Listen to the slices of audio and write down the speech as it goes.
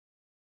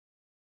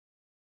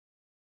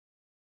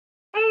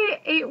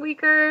Hi,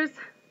 8-weekers.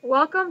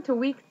 Welcome to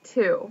week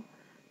 2.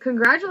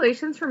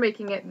 Congratulations for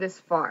making it this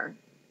far.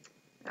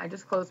 I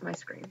just closed my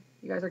screen.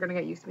 You guys are going to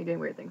get used to me doing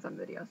weird things on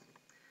videos.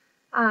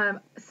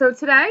 So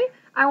today,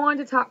 I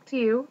wanted to talk to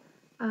you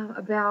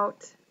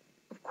about,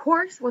 of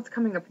course, what's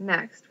coming up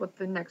next, what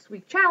the next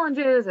week challenge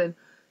is, and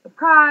the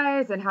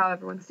prize, and how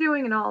everyone's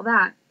doing, and all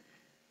that.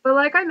 But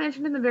like I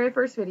mentioned in the very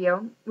first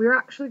video, we're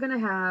actually going to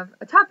have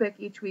a topic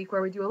each week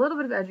where we do a little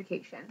bit of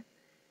education.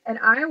 And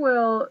I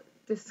will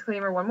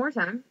disclaimer one more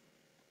time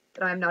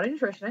that I'm not a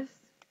nutritionist.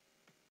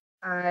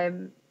 I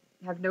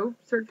have no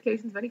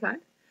certifications of any kind.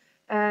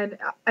 And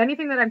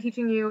anything that I'm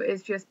teaching you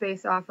is just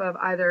based off of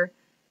either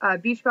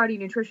Beachbody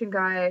nutrition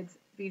guides,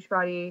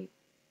 Beachbody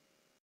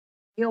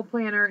meal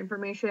planner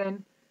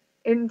information,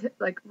 and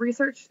like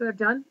research that I've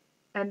done,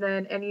 and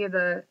then any of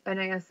the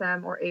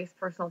NASM or ACE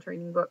personal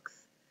training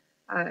books,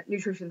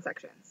 nutrition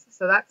sections.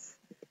 So that's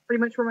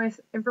pretty much where my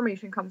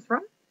information comes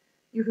from.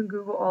 You can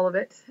Google all of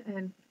it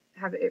and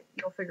have it.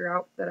 You'll figure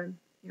out that I'm,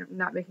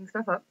 not making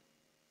stuff up.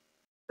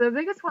 The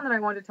biggest one that I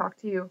wanted to talk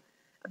to you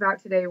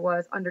about today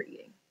was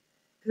undereating,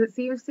 because it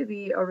seems to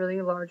be a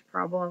really large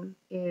problem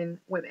in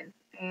women.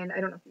 And I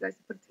don't know if you guys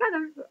have put it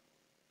together, but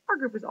our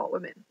group is all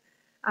women.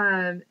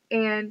 And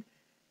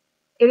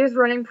it is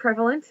running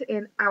prevalent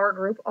in our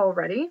group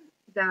already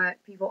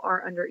that people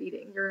are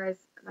undereating. You guys,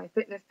 my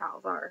fitness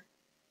pals, are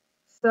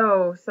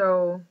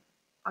so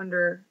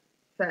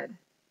underfed.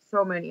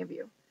 So many of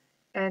you.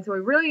 And so we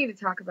really need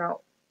to talk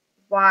about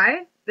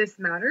why this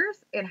matters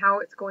and how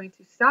it's going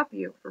to stop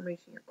you from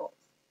reaching your goals.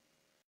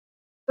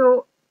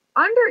 So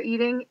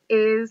undereating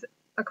is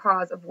a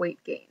cause of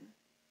weight gain.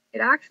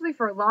 It actually,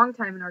 for a long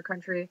time in our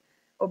country,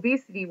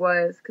 obesity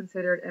was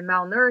considered a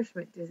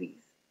malnourishment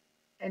disease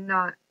and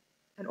not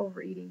an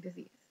overeating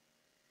disease,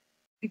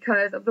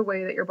 because of the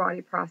way that your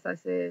body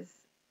processes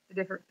the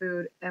different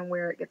food and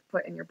where it gets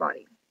put in your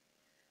body.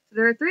 So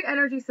there are 3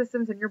 energy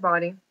systems in your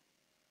body, and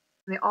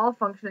they all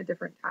function at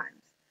different times.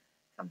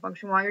 Some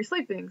function while you're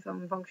sleeping,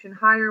 some function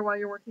higher while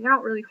you're working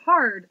out really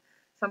hard,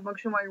 some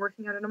function while you're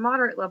working out at a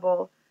moderate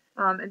level,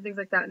 and things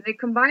like that. And they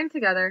combine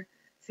together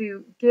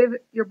to give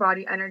your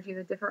body energy in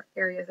the different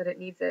areas that it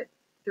needs it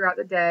throughout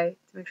the day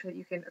to make sure that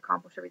you can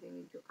accomplish everything you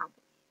need to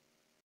accomplish.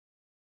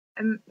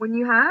 And when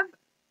you have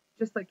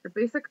just like your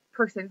basic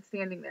person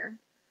standing there,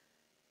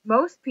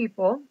 most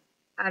people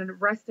at a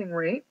resting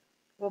rate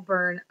will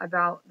burn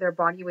about their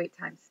body weight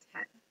times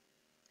 10.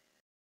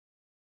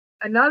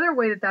 Another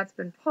way that that's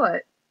been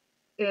put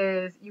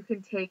is you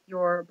can take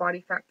your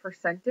body fat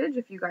percentage,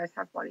 if you guys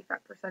have body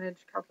fat percentage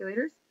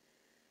calculators,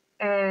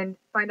 and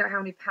find out how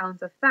many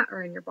pounds of fat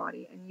are in your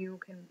body, and you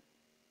can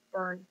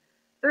burn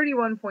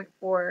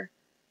 31.4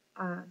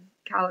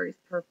 calories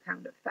per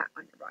pound of fat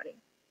on your body.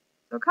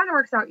 So it kind of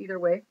works out either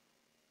way,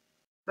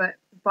 but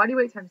body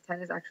weight times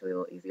 10 is actually a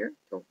little easier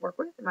to work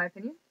with, in my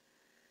opinion.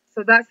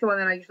 So that's the one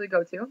that I usually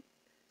go to.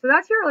 So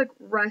that's your like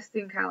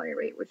resting calorie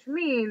rate, which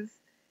means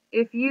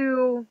if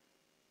you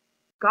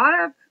got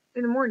up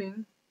in the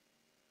morning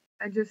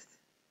and just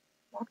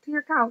walked to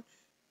your couch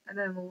and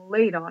then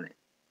laid on it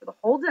for the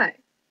whole day,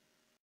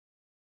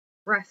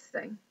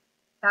 resting,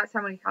 that's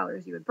how many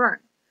calories you would burn.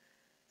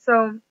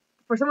 So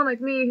for someone like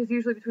me, who's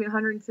usually between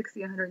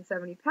 160 and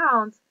 170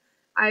 pounds,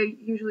 I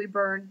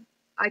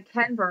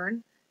can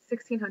burn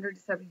 1,600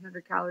 to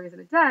 1,700 calories in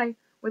a day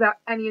without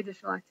any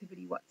additional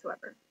activity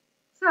whatsoever.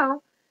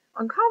 So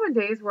on common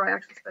days where I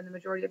actually spend the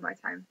majority of my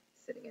time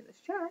sitting in this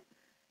chair,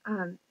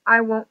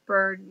 I won't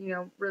burn,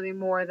 really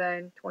more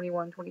than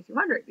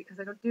 2,200 because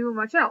I don't do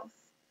much else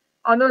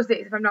on those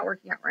days if I'm not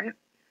working out, right?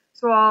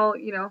 So I'll, go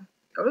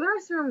to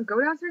the restroom, go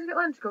downstairs to get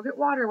lunch, go get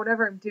water,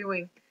 whatever I'm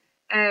doing,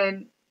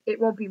 and it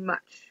won't be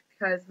much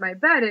because my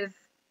bed is,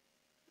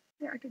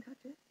 I can touch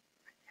it.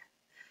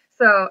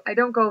 So I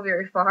don't go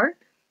very far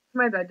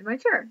from my bed to my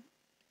chair.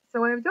 So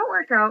when I don't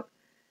work out,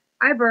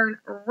 I burn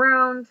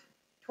around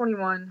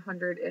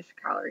 2,100-ish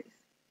calories.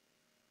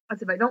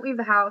 That's if I don't leave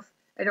the house,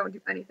 I don't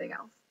do anything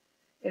else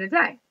in a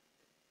day.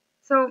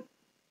 So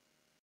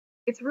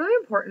it's really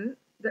important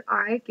that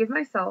I give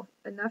myself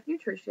enough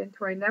nutrition to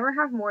where I never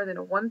have more than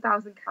a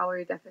 1,000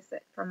 calorie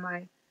deficit from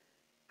my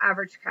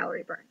average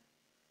calorie burn.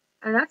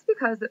 And that's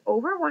because the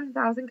over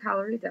 1,000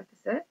 calorie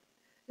deficit,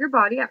 your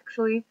body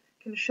actually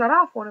can shut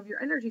off one of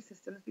your energy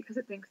systems because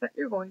it thinks that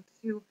you're going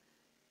to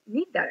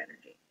need that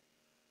energy.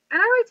 And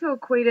I like to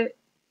equate it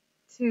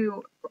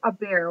to a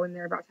bear when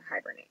they're about to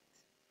hibernate.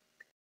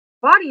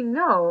 Body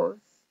knows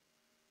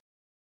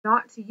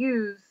not to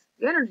use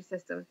the energy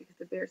systems because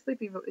the bear's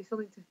sleeping, but they still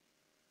need to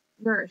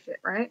nourish it,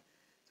 right?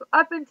 So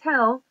up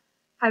until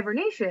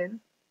hibernation,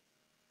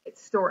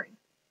 it's storing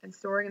and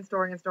storing and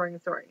storing and storing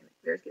and storing. And the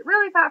bears get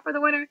really fat for the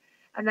winter,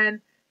 and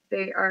then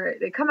they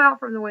come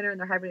out from the winter in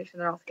their hibernation,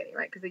 they're all skinny,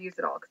 right? Because they used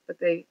it all, but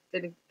they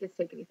didn't get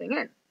to take anything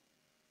in.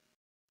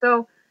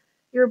 So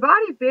your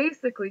body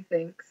basically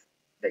thinks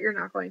that you're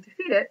not going to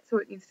feed it, so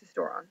it needs to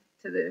store on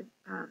to the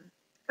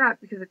fat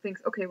because it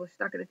thinks, okay, well, she's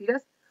not going to feed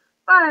us,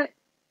 but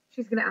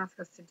she's going to ask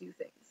us to do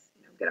things,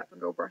 get up and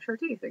go brush her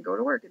teeth and go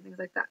to work and things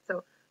like that.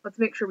 So let's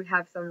make sure we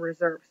have some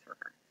reserves for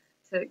her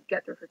to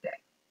get through her day.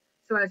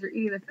 So as you're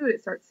eating the food,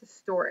 it starts to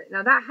store it.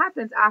 Now that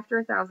happens after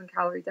a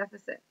 1,000-calorie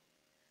deficit.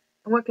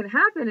 And what can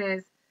happen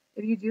is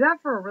if you do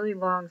that for a really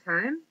long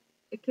time,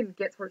 it can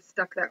get sort of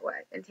stuck that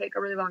way and take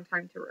a really long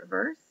time to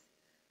reverse.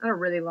 Not a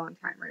really long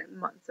time, right?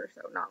 Months or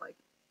so, not like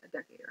a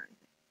decade or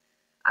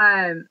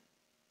anything.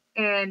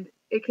 And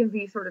it can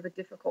be sort of a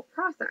difficult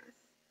process.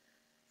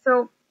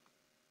 So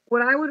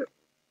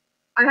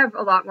I have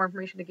a lot more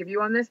information to give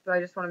you on this, but I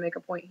just want to make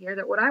a point here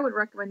that what I would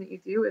recommend that you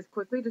do is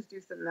quickly just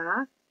do some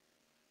math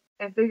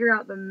and figure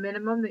out the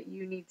minimum that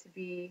you need to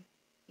be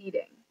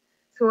eating.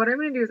 So what I'm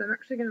going to do is I'm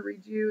actually going to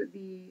read you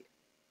the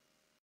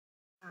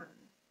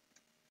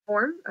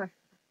form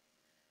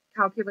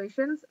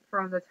calculations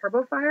from the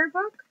TurboFire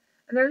book,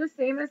 and they're the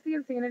same as the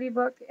Insanity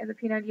book and the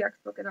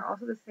P90X book, and they're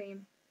also the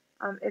same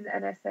in the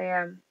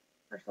NSAM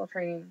Personal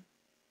Training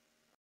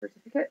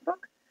Certificate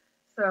book.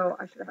 So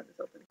I should have had this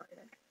open for you.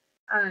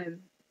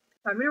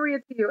 So I'm going to read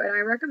it to you, and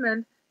I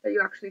recommend that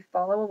you actually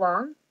follow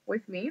along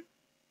with me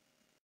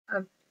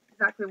of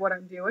exactly what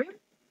I'm doing.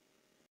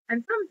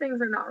 And some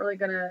things are not really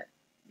going to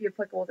be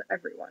applicable to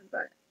everyone,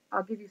 but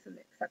I'll give you some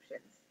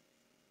exceptions.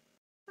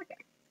 Okay,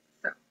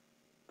 so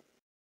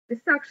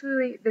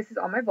this is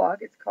on my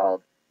blog. It's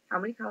called How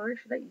Many Calories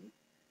Should I Eat?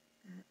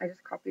 I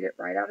just copied it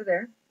right out of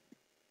there.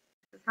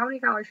 It says, how many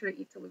calories should I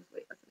eat to lose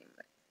weight? That's the name of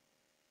it.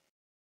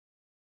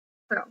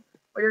 So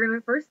what you're going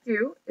to first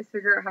do is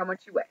figure out how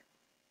much you weigh.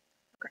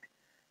 Okay,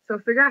 so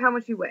figure out how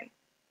much you weigh,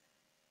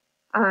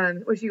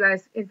 which you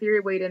guys in theory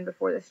weighed in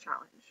before this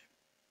challenge.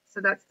 So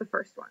that's the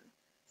first one.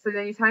 So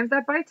then you times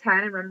that by 10,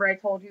 and remember I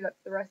told you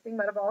that's the resting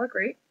metabolic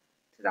rate.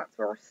 So that's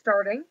where we're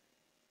starting.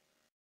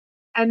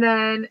 And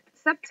then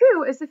step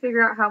 2 is to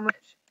figure out how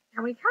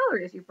many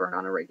calories you burn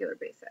on a regular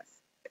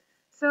basis.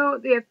 So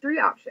they have 3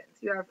 options.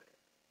 You have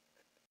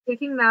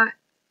taking that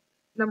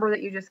number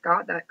that you just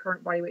got, that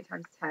current body weight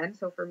times 10.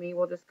 So for me,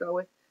 we'll just go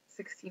with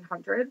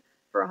 1,600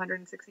 for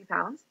 160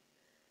 pounds.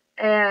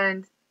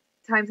 And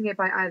timesing it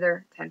by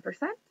either 10%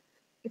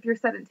 if you're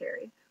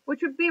sedentary,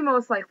 which would be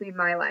most likely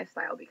my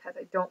lifestyle because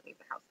I don't leave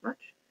the house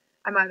much.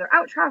 I'm either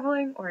out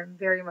traveling or I'm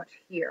very much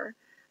here.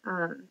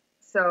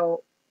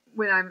 So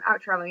when I'm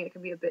out traveling, it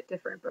can be a bit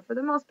different, but for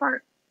the most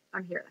part,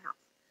 I'm here in the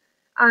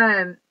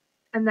house.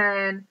 And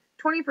then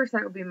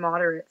 20% would be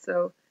moderate.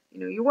 So,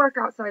 you work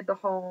outside the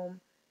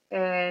home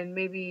and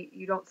maybe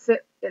you don't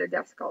sit at a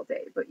desk all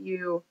day, but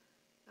you're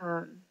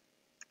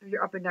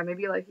up and down.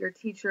 Maybe like your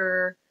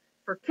teacher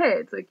for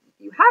kids, like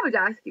you have a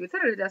desk, you would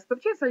sit at a desk,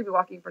 but chances are you'd be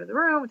walking in front of the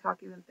room and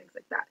talking to them, things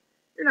like that.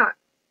 You're not,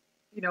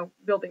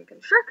 building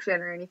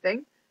construction or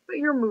anything, but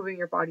you're moving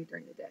your body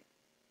during the day.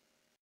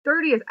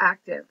 30 is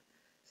active.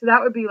 So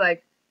that would be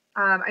like,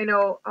 I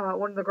know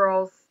one of the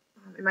girls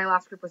in my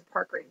last group was a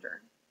park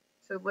ranger.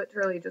 So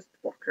literally just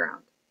walked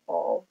around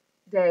all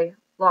day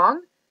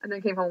long and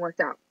then came home and worked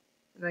out.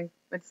 And then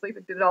went to sleep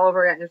and did it all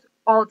over again, just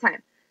all the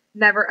time.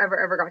 Never, ever,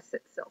 ever got to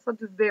sit still. So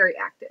it's very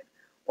active.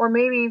 Or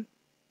maybe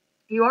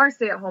you are a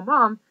stay-at-home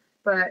mom,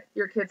 but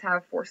your kids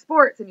have 4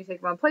 sports and you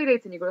take them on play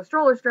dates and you go to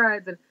stroller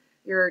strides and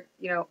you're,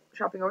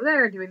 shopping over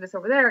there and doing this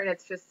over there, and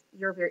it's just,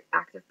 you're a very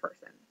active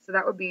person. So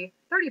that would be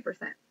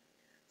 30%.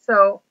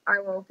 So I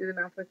will do the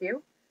math with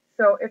you.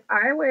 So if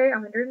I weigh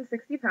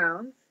 160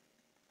 pounds,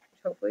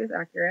 which hopefully is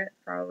accurate,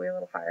 probably a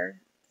little higher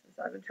since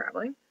I've been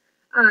traveling,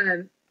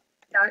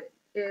 that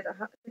is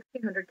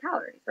 1,600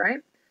 calories, right?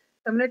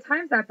 So I'm going to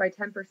times that by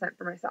 10%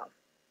 for myself,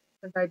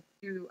 since I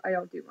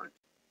don't do much.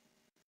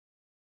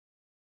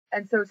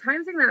 And so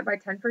timesing that by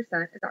 10%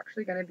 is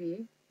actually going to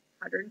be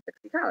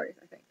 160 calories,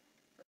 I think.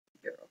 Let's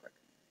do it real quick.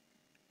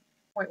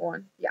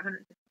 0.1, yeah,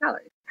 160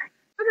 calories.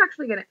 So I'm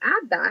actually going to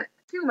add that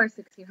to my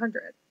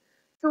 1,600.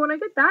 So when I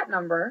get that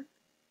number,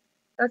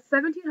 that's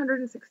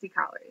 1,760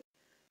 calories.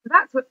 So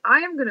that's what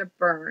I am going to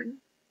burn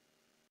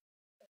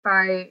if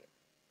I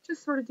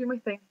just sort of do my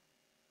thing.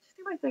 Just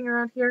do my thing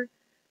around here.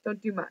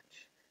 Don't do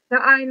much. Now,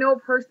 I know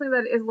personally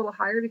that it is a little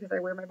higher because I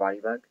wear my Body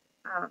Bug.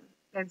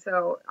 And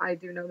so I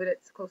do know that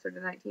it's closer to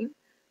 19.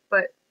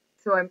 But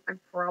so I'm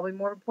probably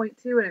more of a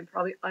 0.2, and I'm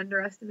probably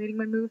underestimating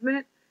my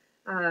movement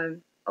a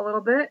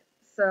little bit.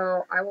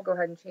 So I will go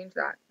ahead and change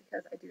that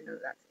because I do know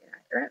that's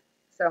inaccurate.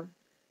 So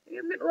maybe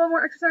I'm getting a little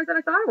more exercise than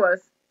I thought I was.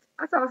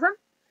 That's awesome.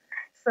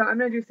 So I'm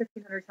going to do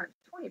 1,600 times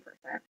 20%.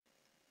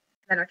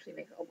 That actually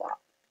makes a lot.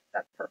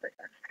 That's perfect,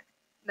 actually.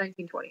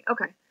 1920.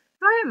 Okay.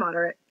 So I am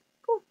moderate.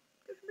 Cool.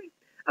 Good for me.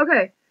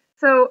 Okay.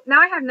 So now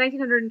I have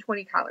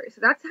 1,920 calories.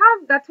 So that's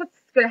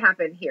what's going to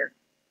happen here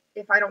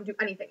if I don't do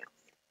anything else.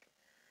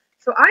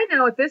 So I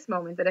know at this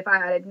moment that if I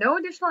added no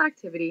additional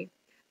activity,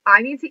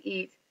 I need to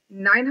eat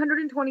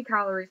 920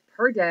 calories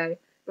per day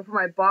before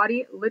my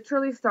body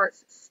literally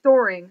starts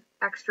storing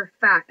extra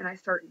fat and I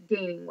start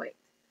gaining weight.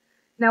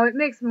 Now it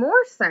makes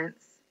more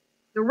sense.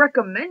 The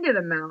recommended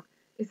amount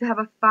is to have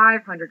a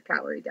 500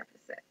 calorie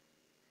deficit.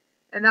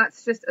 And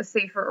that's just a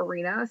safer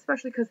arena,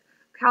 especially because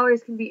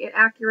calories can be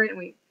inaccurate and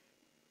we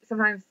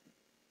sometimes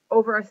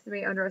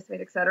overestimate,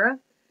 underestimate, etc.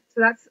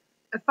 So that's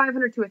a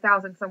 500 to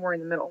 1,000 somewhere in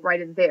the middle,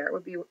 right in there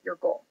would be your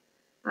goal.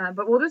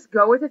 But we'll just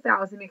go with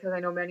 1,000 because I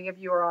know many of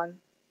you are on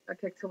a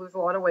kick to lose a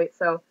lot of weight,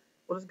 so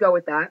we'll just go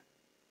with that.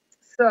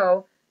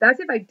 So that's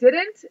if I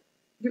didn't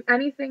do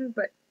anything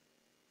but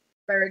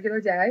my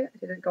regular day. I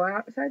didn't go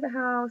outside the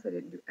house. I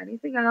didn't do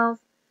anything else.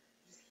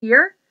 Just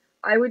here,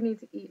 I would need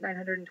to eat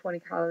 920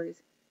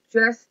 calories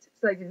just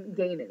so I didn't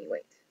gain any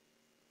weight.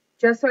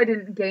 Just so I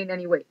didn't gain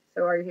any weight.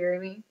 So are you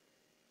hearing me?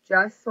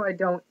 Just so I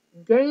don't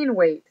gain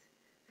weight,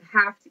 I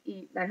have to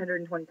eat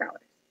 920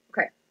 calories.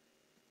 Okay.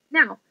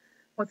 Now,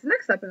 what's the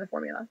next step in the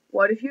formula?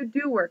 What if you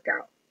do work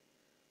out?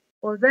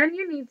 Well, then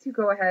you need to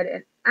go ahead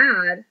and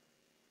add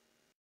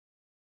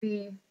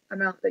the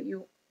amount that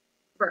you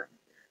burn.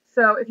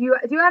 So if you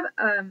do have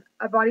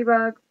a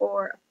Bodybug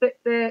or a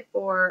Fitbit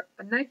or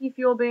a Nike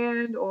Fuel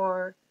Band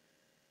or,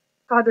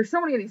 God, there's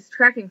so many of these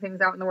tracking things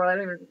out in the world. I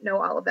don't even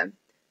know all of them.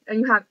 And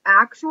you have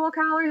actual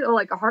calories, or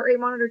like a heart rate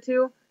monitor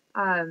too.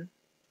 I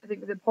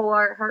think the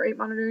Polar heart rate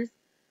monitors.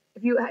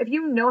 If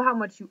you know how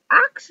much you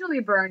actually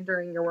burn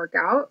during your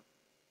workout,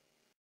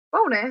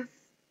 bonus,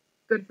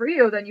 good for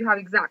you. Then you have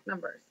exact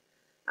numbers.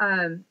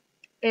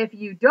 If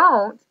you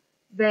don't,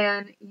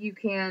 then you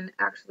can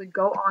actually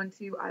go on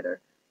to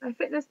either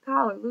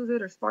MyFitnessPal or Lose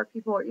It or Spark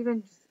People or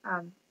even just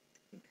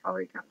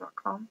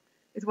CalorieCount.com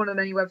is one of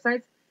the many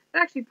websites,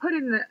 and actually put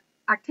in the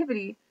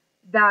activity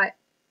that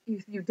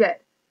you did.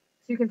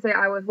 So you can say,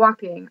 I was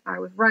walking, I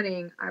was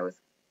running, I was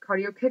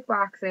cardio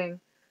kickboxing,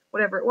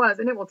 whatever it was,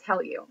 and it will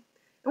tell you.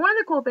 And one of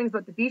the cool things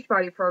about the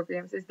Beachbody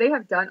programs is they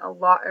have done a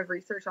lot of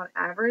research on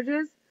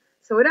averages.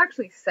 So it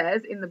actually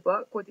says in the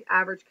book what the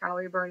average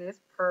calorie burn is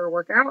per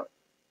workout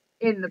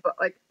in the book,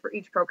 like for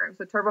each program.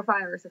 So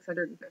TurboFire is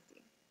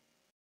 650.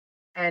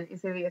 And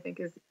Insanity, I think,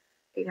 is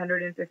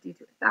 850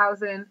 to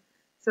 1,000.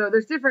 So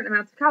there's different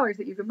amounts of calories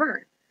that you can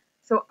burn.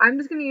 So I'm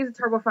just going to use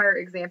a TurboFire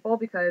example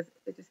because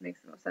it just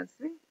makes the most sense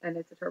to me. And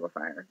it's a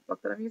TurboFire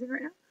book that I'm using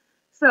right now.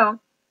 So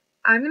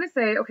I'm going to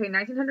say, okay,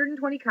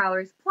 1,920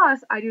 calories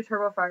plus I do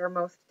TurboFire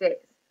most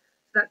days.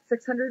 So that's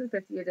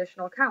 650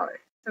 additional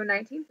calories. So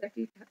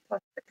 1950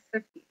 plus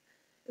 650.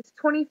 It's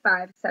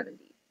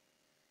 2570.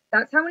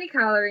 That's how many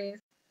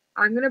calories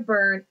I'm going to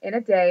burn in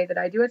a day that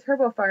I do a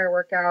TurboFire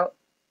workout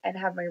and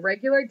have my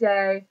regular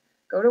day,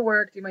 go to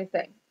work, do my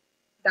thing.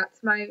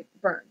 That's my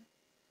burn.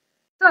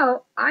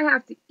 So I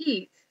have to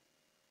eat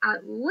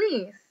at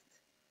least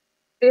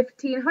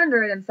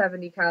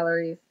 1,570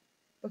 calories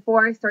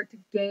before I start to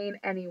gain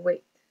any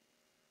weight.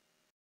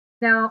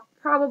 Now,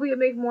 probably it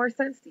makes more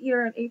sense to eat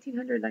around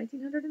 1,800,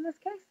 1,900 in this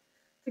case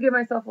to give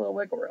myself a little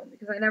wiggle room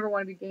because I never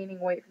want to be gaining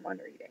weight from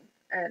under eating.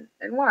 And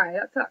why?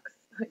 That sucks.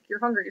 Like, you're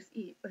hungry, just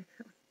eat. Like,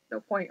 no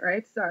point,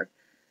 right? Starve.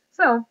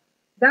 So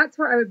that's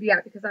where I would be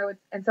at because I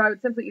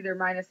would simply either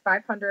minus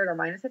 500 or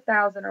minus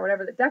 1,000 or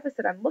whatever the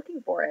deficit I'm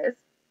looking for is.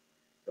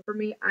 But for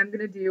me, I'm going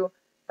to do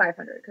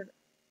 500 because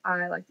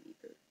I like to eat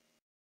food.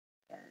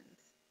 And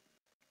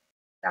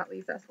that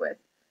leaves us with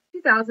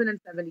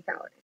 2,070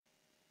 calories.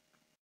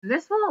 And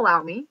this will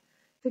allow me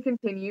to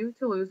continue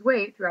to lose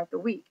weight throughout the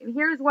week. And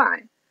here's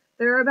why.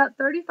 There are about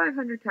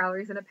 3,500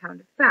 calories in a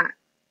pound of fat.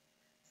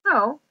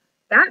 So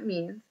that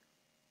means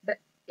that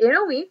in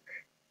a week,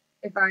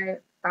 if I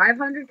have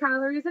 500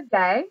 calories a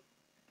day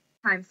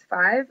times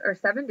 5 or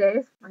 7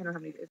 days, I don't know how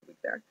many days a week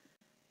there,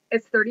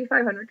 it's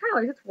 3,500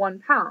 calories. It's 1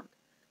 pound.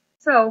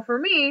 So for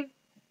me,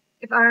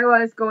 if I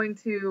was going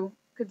to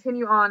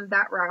continue on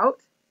that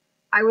route,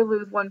 I would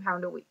lose 1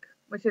 pound a week,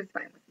 which is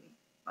fine with me.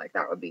 Like,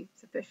 that would be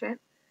sufficient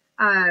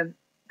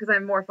because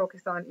I'm more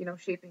focused on,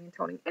 shaping and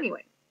toning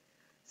anyway.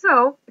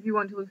 So if you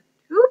want to lose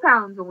 2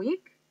 pounds a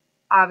week,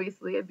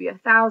 obviously it'd be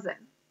 1,000.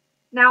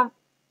 Now, of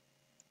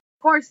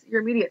course,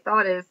 your immediate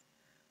thought is,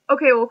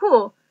 okay, well,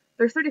 cool.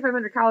 There's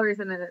 3,500 calories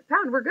in a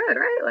pound. We're good,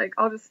 right? Like,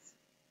 I'll just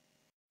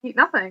eat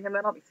nothing and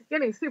then I'll be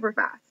skinny super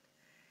fast.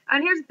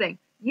 And here's the thing.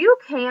 You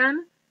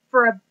can,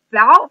 for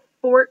about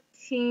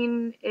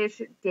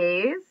 14-ish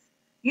days,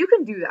 you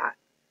can do that.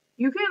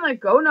 You can, like,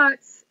 go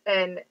nuts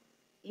and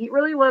eat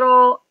really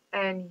little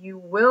and you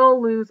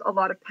will lose a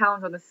lot of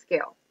pounds on the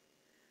scale.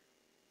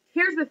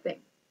 Here's the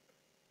thing.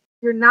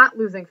 You're not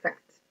losing fat.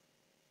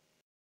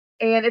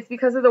 And it's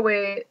because of the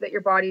way that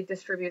your body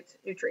distributes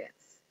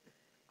nutrients.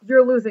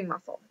 You're losing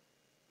muscle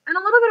and a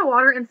little bit of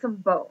water and some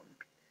bone.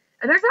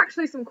 And there's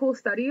actually some cool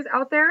studies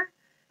out there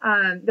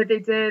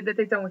that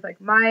they've done with like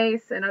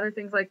mice and other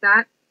things like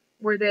that,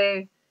 where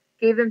they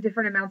gave them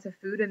different amounts of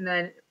food and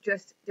then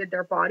just did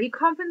their body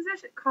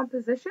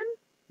composition.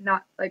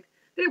 Not like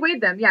they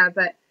weighed them, yeah,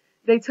 but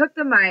they took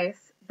the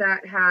mice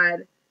that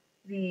had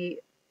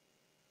the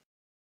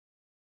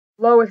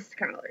lowest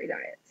calorie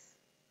diets,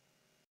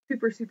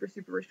 super, super,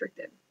 super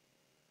restricted,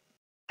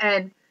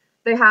 and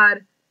they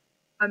had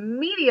a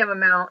medium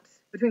amount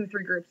between the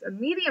three groups, a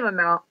medium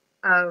amount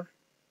of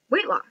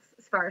weight loss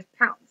as far as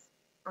pounds.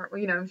 Or,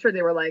 I'm sure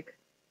they were like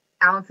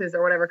ounces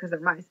or whatever because they're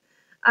mice.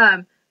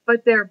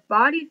 But their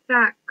body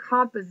fat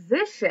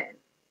composition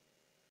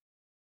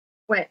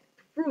went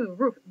through the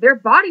roof. Their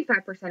body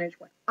fat percentage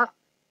went up.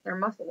 Their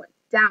muscle went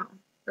down.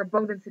 Their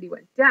bone density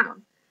went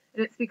down.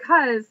 And it's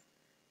because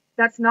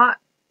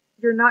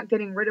you're not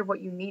getting rid of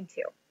what you need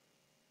to.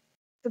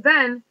 So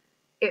then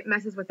it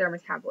messes with their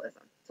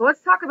metabolism. So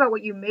let's talk about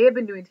what you may have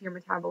been doing to your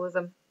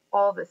metabolism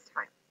all this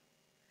time.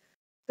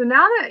 So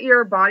now that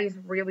your body's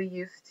really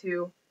used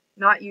to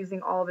not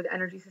using all of the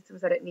energy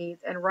systems that it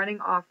needs and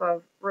running off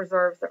of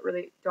reserves that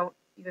really don't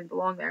even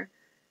belong there,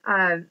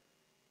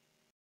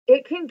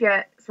 it can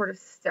get sort of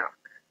stuck.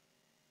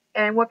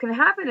 And what can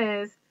happen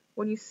is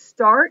when you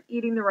start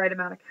eating the right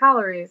amount of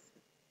calories,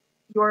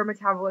 your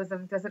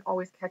metabolism doesn't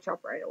always catch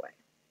up right away.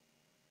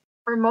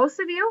 For most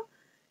of you,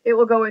 it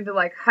will go into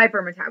like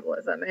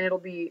hypermetabolism and it'll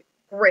be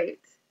great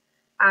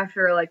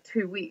after like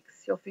 2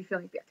 weeks. You'll be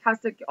feeling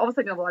fantastic. All of a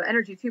sudden, you have a lot of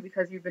energy too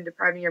because you've been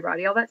depriving your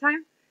body all that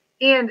time.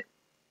 And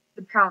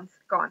the pounds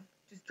gone,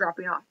 just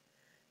dropping off.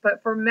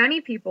 But for many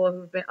people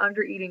who've been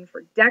under eating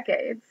for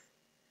decades,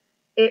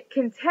 it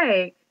can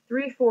take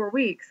 3-4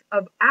 weeks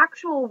of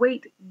actual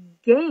weight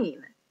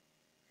gain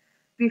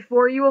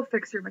before you will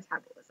fix your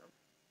metabolism.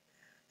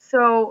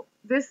 So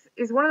this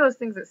is one of those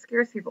things that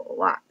scares people a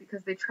lot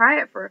because they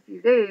try it for a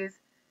few days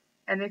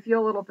and they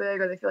feel a little big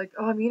or they feel like,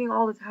 oh, I'm eating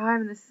all the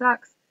time and this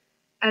sucks.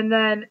 And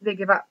then they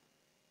give up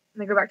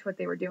and they go back to what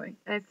they were doing.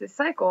 And it's this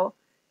cycle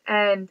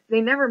and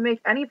they never make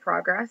any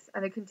progress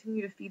and they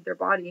continue to feed their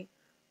body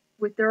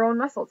with their own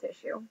muscle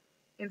tissue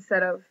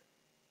instead of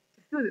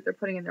the food that they're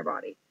putting in their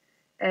body.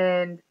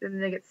 And then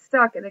they get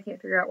stuck and they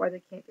can't figure out why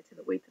they can't get to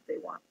the weight that they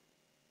want.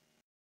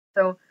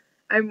 So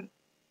I'm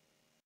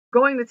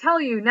going to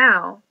tell you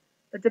now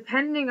that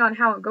depending on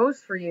how it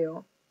goes for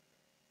you,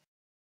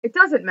 it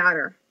doesn't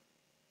matter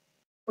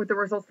what the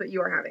results that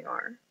you are having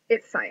are.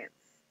 It's science.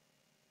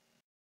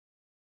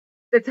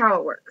 It's how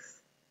it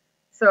works.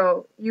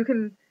 So you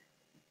can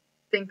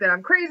think that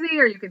I'm crazy,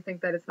 or you can think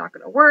that it's not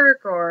going to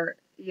work, or,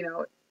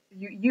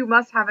 you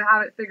must have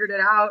it figured it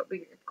out.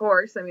 Of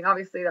course, I mean,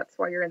 obviously that's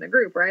why you're in the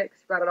group, right?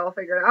 Because you got it all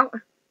figured out.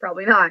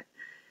 Probably not.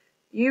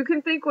 You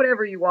can think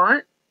whatever you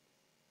want,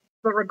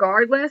 but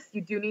regardless,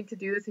 you do need to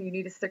do this and you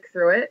need to stick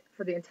through it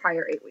for the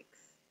entire 8 weeks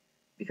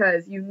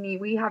because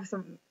we have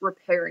some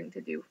repairing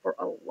to do for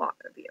a lot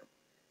of you,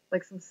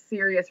 like some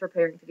serious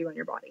repairing to do on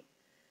your body.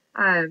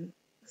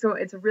 So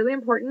it's really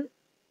important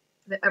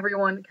that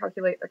everyone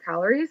calculate their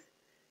calories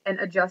and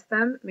adjust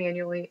them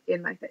manually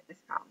in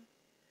MyFitnessPal.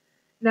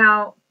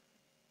 Now,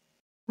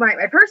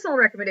 my personal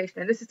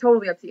recommendation, and this is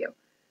totally up to you,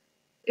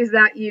 is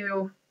that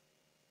you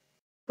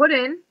put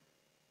in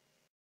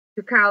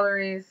your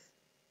calories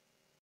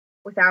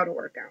without a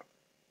workout.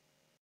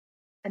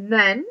 And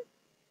then,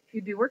 if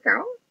you do work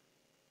out,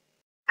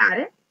 add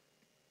it,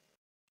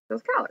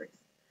 those calories.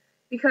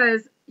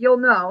 Because you'll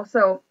know,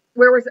 so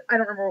I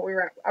don't remember what we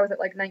were at. I was at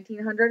like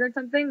 1900 or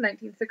something,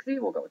 1960,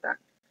 we'll go with that.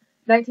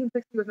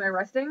 1960 was my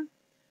resting.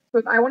 So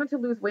if I wanted to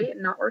lose weight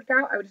and not work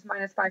out, I would just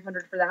minus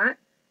 500 for that.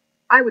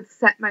 I would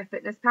set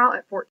MyFitnessPal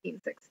at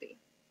 1460.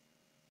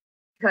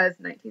 Because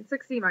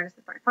 1960 minus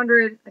the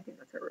 500, I think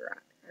that's where we were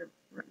at. If I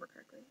remember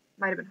correctly.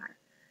 Might have been higher.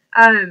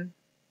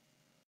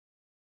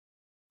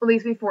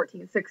 Leaves me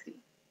 1460.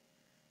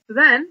 So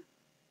then,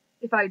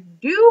 if I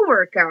do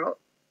work out,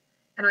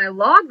 and I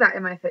log that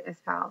in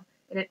MyFitnessPal,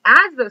 and it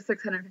adds those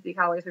 650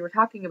 calories we were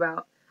talking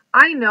about,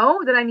 I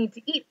know that I need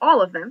to eat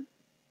all of them,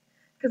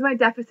 because my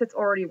deficit's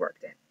already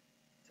worked in.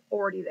 It's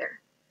already there.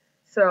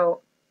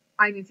 So,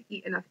 I need to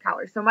eat enough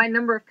calories. So my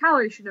number of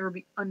calories should never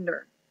be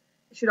under.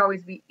 It should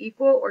always be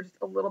equal or just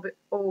a little bit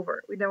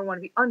over. We never want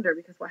to be under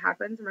because what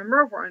happens,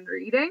 remember, if we're under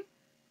eating,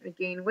 we're going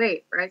to gain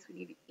weight, right? So we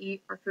need to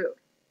eat our food.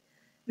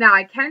 Now,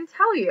 I can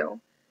tell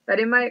you that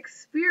in my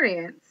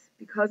experience,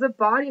 because of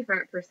body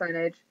fat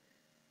percentage,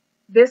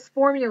 this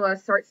formula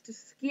starts to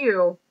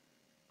skew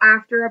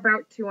after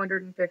about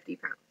 250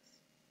 pounds.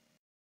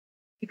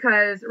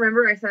 Because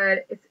remember I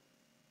said it's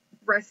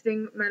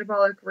resting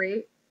metabolic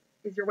rate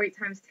is your weight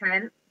times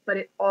 10, but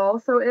it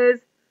also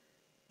is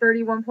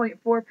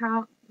 31.4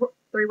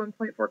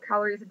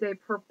 calories a day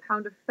per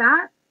pound of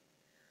fat.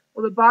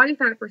 Well, the body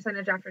fat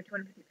percentage after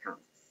 250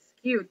 pounds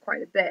skewed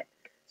quite a bit.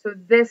 So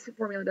this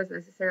formula doesn't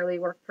necessarily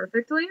work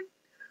perfectly.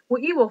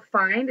 What you will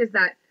find is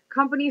that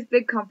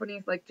big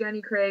companies like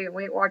Jenny Craig and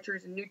Weight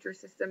Watchers and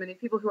Nutrisystem and the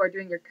people who are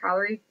doing your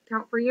calorie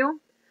count for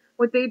you,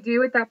 what they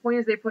do at that point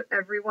is they put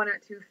everyone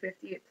at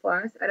 250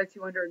 plus at a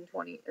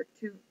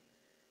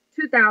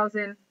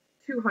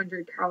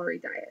 2,200 calorie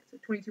diet. So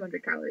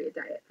 2,200 calorie a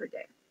diet per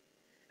day.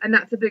 And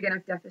that's a big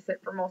enough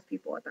deficit for most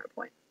people at that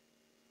point.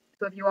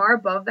 So if you are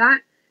above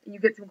that and you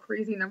get some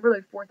crazy number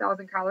like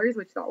 4,000 calories,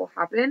 which that will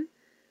happen,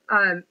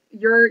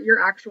 your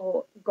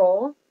actual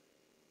goal,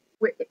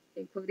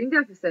 including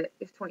deficit,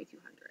 is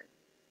 2,200.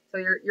 So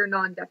your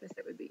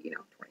non-deficit would be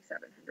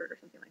 2,700 or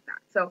something like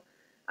that. So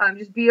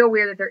just be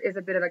aware that there is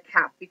a bit of a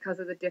cap because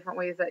of the different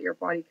ways that your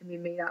body can be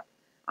made up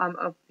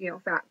of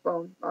fat,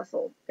 bone,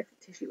 muscle,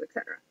 tissue,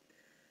 etc.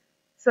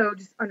 So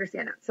just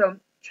understand that. So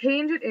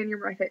change it in your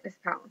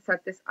MyFitnessPal and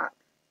set this up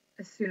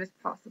as soon as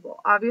possible.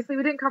 Obviously,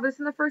 we didn't cover this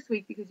in the first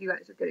week because you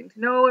guys are getting to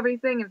know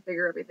everything and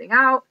figure everything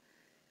out.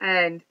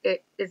 And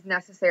it is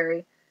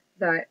necessary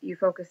that you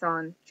focus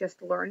on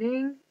just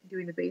learning,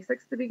 doing the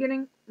basics at the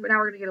beginning. But now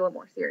we're going to get a little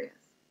more serious.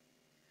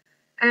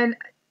 And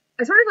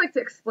I sort of like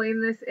to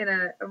explain this in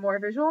a more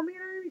visual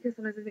manner because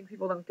sometimes I think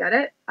people don't get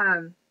it. So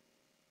I'm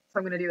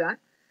going to do that.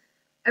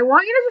 I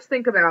want you to just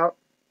think about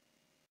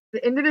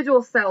the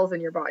individual cells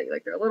in your body.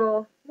 Like they're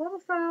little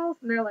cells,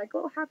 and they're like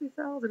little happy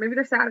cells, or maybe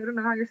they're sad. I don't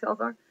know how your cells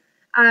are.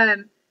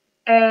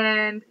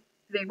 And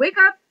they wake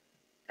up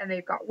and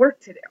they've got work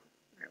to do.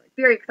 They're like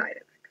very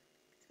excited. Like,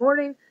 it's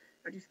morning,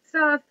 gotta do some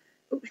stuff.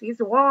 Oh, she needs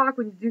to walk.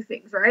 We need to do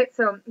things, right?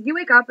 So you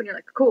wake up and you're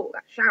like, cool,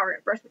 gotta shower,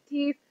 gotta brush my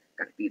teeth,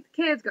 gotta feed the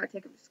kids, gotta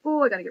take them to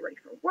school, I gotta get ready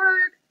for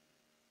work,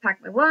 pack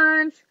my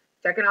lunch,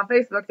 checking on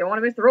Facebook, don't want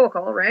to miss the roll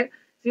call, right?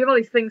 So you have all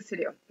these things to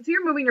do. So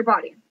you're moving your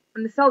body.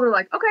 And the cells are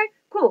like, okay,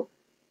 cool.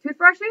 Teeth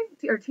brushing,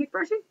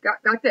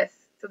 got this.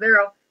 So they're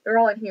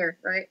all in here,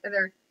 right? And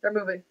they're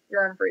moving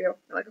your arm for you.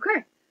 They're like,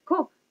 okay,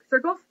 cool.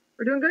 Circles,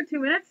 we're doing good, 2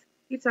 minutes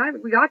each time.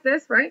 We got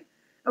this, right?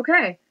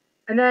 Okay.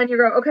 And then you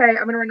go, okay,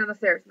 I'm gonna run down the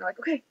stairs. And they're like,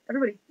 okay,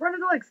 everybody, run to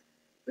the legs.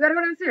 We gotta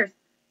go downstairs.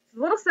 So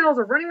the little cells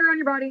are running around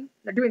your body,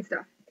 they're doing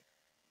stuff.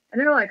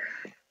 And they're like,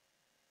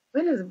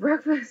 when is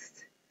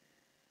breakfast?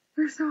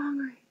 We're so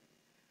hungry.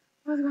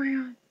 What's going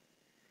on?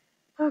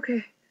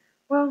 Okay.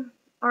 Well,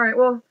 alright,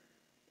 well,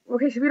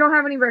 okay, so we don't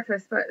have any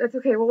breakfast, but that's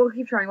okay. Well, we'll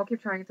keep trying.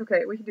 It's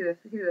okay. We can do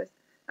this.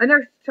 And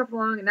they're shuffling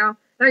along, and now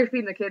you're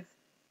feeding the kids.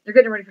 You're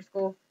getting ready for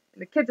school,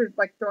 and the kids are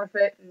like throwing a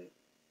fit, and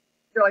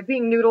they're like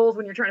being noodles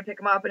when you're trying to pick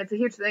them up, and it's a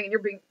huge thing, and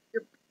you're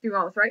doing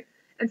all this, right?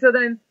 And so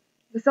then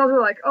the cells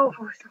are like, oh,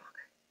 we're so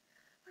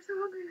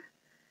hungry.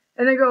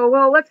 And they go,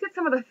 well, let's get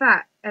some of the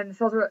fat. And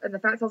the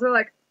fat cells are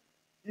like,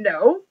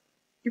 no,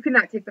 you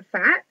cannot take the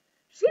fat.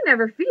 She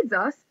never feeds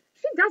us.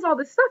 She does all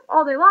this stuff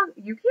all day long.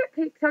 You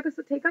can't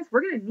take us.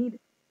 We're gonna need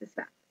this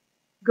fat.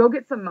 Go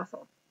get some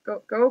muscle.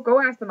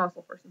 Go ask the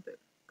muscle for some food,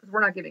 because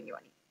we're not giving you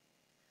any.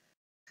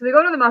 So they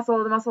go to the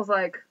muscle. The muscle's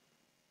like,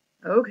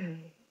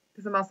 okay,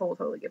 because the muscle will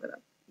totally give it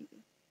up.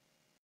 Easy.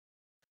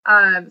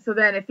 So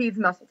then it feeds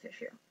muscle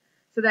tissue.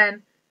 So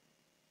then,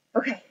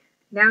 okay,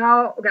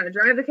 now we gotta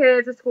drive the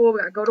kids to school. We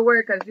gotta go to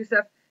work. Gotta do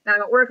stuff. Now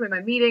I'm at work. I'm in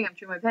my meeting. I'm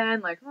chewing my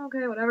pen. Like,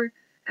 okay, whatever.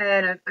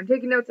 And I'm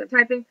taking notes. I'm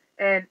typing.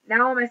 And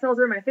now all my cells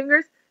are in my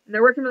fingers, and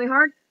they're working really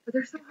hard, but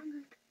they're so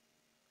hungry.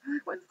 I'm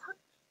like, when's lunch?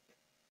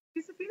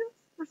 Piece of feed us?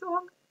 We're so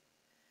hungry.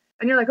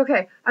 And you're like,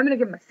 okay, I'm gonna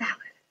give them a salad.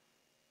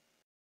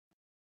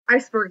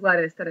 Iceberg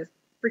lettuce that has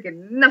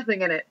freaking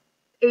nothing in it.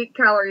 8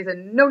 calories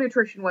and no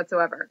nutrition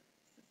whatsoever.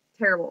 It's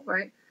terrible,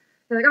 right?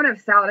 You're like, I'm gonna have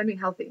a salad, I'm being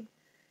healthy.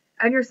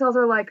 And your cells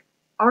are like,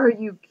 are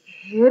you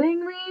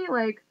kidding me?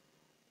 Like,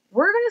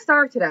 we're gonna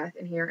starve to death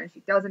in here, and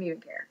she doesn't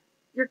even care.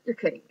 You're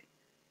kidding me.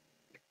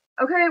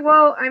 Okay,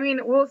 well, I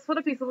mean, we'll split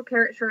a piece of little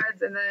carrot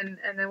shreds, and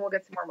then we'll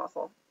get some more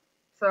muscle.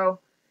 So,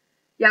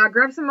 yeah,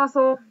 grab some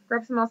muscle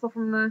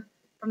from the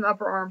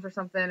upper arms or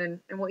something,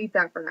 and we'll eat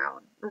that for now.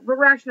 We'll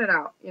ration it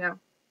out, you know.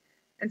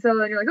 And so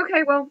then you're like,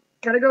 okay, well,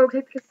 gotta go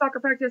take the kids to soccer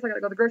practice. I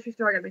gotta go to the grocery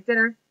store. I gotta make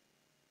dinner.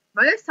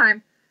 By this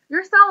time,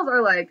 your cells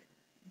are like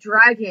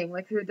dragging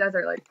like through the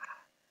desert, like,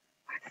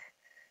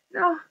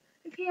 no,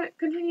 I can't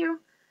continue.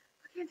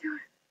 I can't do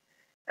it.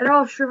 And they're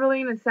all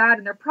shriveling and sad,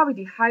 and they're probably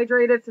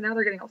dehydrated, so now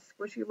they're getting all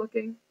squishy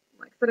looking.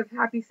 Like, instead of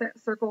happy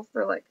circles,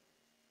 they're like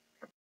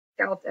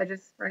scalloped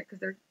edges, right? Because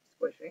they're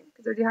squishing,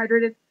 because they're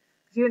dehydrated,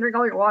 because you didn't drink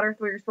all your water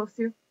the way you're supposed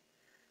to.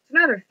 So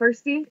now they're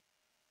thirsty,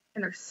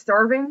 and they're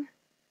starving,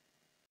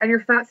 and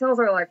your fat cells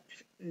are like,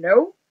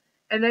 no.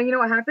 And then you know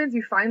what happens?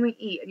 You finally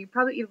eat, and you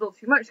probably eat a little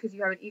too much because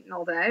you haven't eaten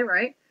all day,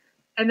 right?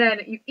 And then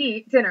you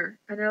eat dinner,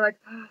 and they're like,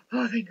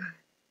 oh, thank God.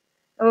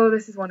 Oh,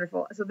 this is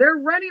wonderful. So they're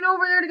running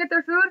over there to get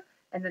their food,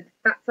 and then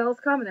the fat cells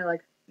come, and they're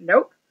like,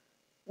 nope,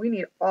 we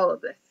need all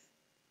of this.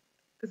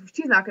 Because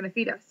she's not going to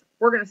feed us.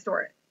 We're going to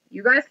store it.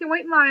 You guys can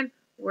wait in line.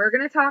 We're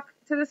going to talk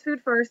to this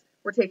food first.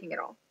 We're taking it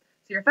all.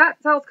 So your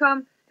fat cells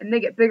come, and they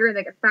get bigger, and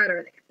they get fatter,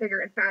 and they get bigger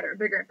and fatter, and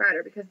bigger and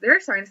fatter, because they're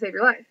trying to save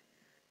your life.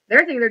 They're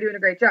thinking they're doing a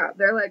great job.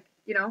 They're like,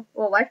 you know,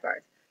 little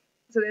lifeguards.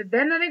 So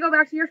then they go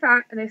back to your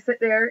fat, and they sit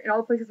there in all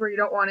the places where you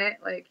don't want it,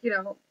 like, you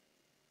know,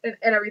 and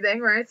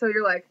everything, right? So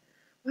you're like,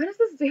 what is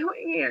this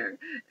doing here?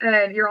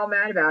 And you're all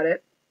mad about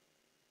it.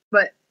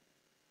 But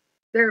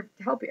they're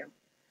to help you.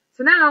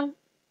 So now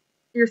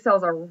your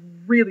cells are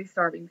really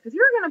starving because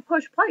you're going to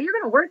push play. You're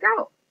going to work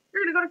out.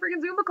 You're going to go to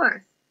freaking Zumba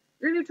class.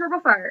 You're going to do Turbo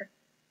Fire.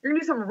 You're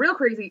going to do something real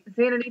crazy,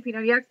 Insanity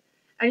P90X,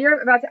 and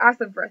you're about to ask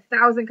them for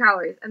 1,000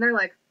 calories. And they're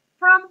like,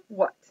 from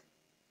what?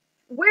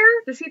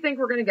 Where does she think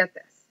we're going to get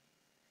this?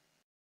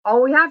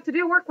 All we have to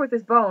do work with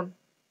is bone.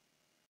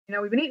 You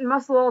know, we've been eating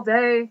muscle all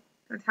day.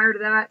 I'm tired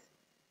of that.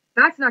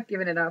 That's not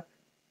giving it up.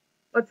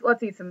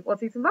 Let's eat some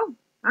bone.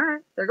 All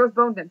right, there goes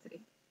bone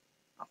density.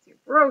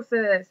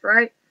 Osteoporosis,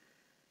 right?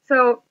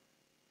 So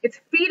it's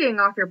feeding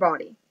off your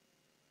body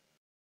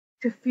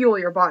to fuel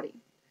your body.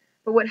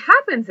 But what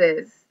happens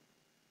is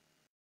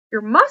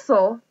your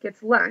muscle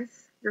gets less,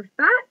 your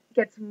fat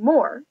gets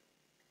more,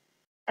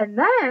 and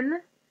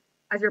then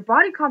as your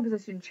body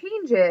composition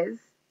changes,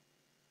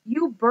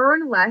 you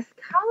burn less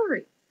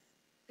calories.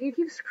 And you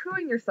keep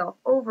screwing yourself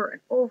over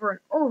and over and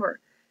over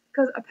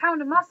because a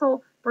pound of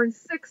muscle burns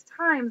 6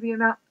 times the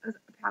amount as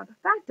a pound of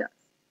fat does.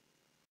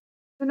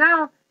 So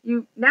now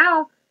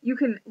you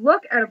can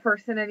look at a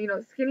person and, you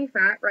know, skinny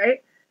fat,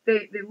 right?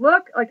 They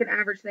look like an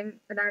average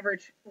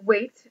average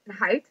weight and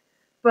height,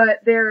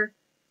 but their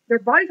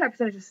body fat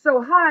percentage is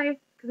so high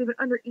because they've been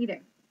under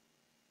eating.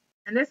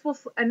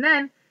 And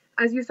then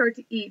as you start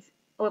to eat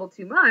a little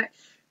too much,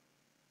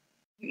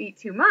 you eat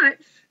too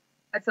much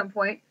at some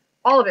point,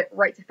 all of it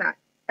right to fat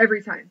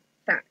every time.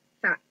 Fat,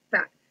 fat,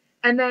 fat.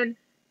 And then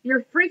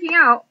you're freaking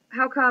out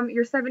how come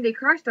your 7-day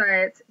crash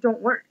diets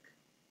don't work.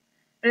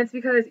 And it's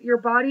because your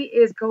body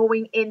is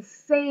going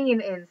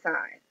insane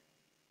inside.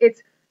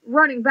 It's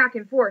running back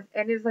and forth.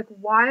 And it's like,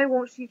 why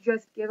won't she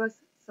just give us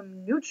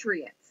some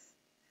nutrients?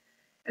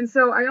 And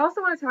so I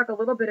also want to talk a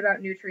little bit about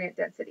nutrient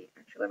density.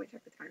 Actually, let me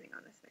check the timing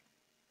on this thing.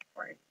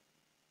 All right,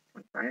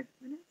 25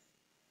 minutes?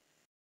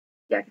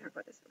 Yeah, I can talk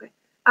about this. Okay.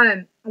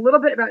 A little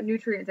bit about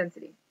nutrient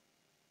density.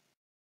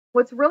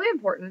 What's really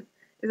important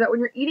is that when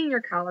you're eating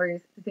your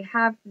calories, that they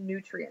have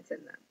nutrients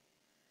in them.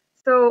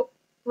 So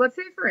let's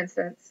say, for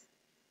instance,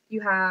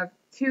 you have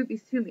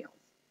these two meals.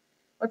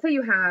 Let's say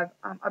you have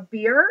a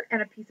beer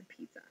and a piece of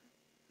pizza.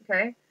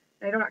 Okay?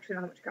 And I don't actually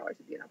know how much calories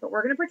would be in that, but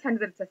we're going to pretend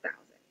that it's 1,000.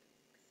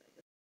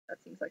 That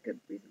seems like a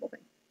reasonable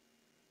thing.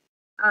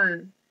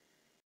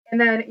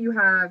 And then you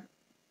have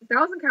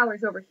 1,000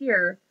 calories over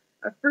here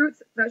of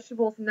fruits,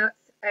 vegetables, nuts,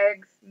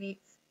 eggs,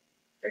 meats,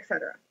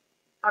 etc.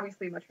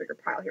 Obviously, a much bigger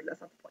pile here, but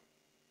that's not the point.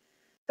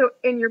 So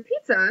in your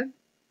pizza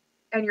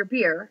and your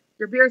beer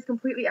is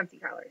completely empty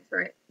calories,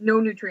 right? No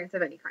nutrients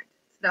of any kind.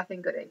 It's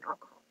nothing good in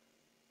alcohol.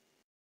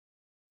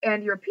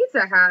 And your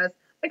pizza has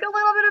like a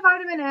little bit of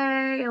vitamin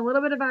A and a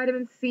little bit of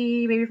vitamin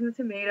C, maybe from the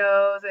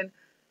tomatoes, and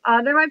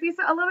there might be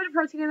a little bit of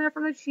protein in there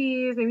from the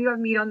cheese. Maybe you have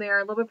meat on there,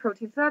 a little bit of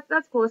protein. So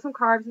that's cool. There's some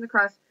carbs in the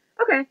crust.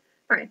 Okay,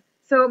 fine.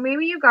 So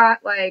maybe you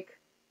got like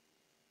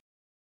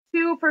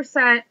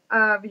 2%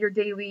 of your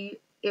daily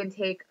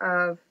intake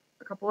of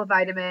a couple of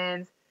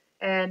vitamins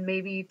and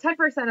maybe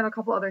 10% of a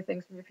couple other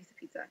things from your piece of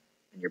pizza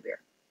and your beer.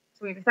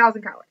 So maybe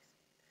 1,000 calories.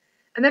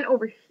 And then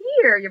over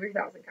here, you have your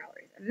 1,000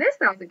 calories. And this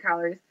 1,000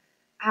 calories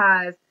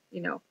has,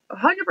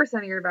 100%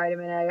 of your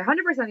vitamin A,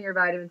 100% of your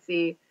vitamin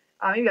C.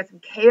 You got some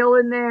kale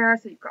in there,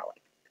 so you've got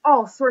like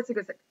all sorts of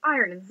good stuff,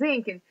 iron and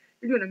zinc, and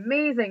you're doing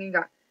amazing.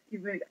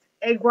 You've maybe got some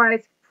egg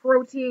whites,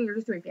 protein. You're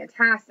just doing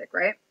fantastic,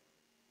 right?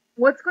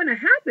 What's going to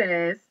happen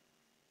is,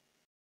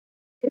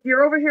 if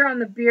you're over here on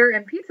the beer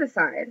and pizza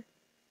side,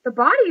 the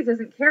body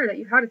doesn't care that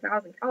you had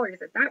 1,000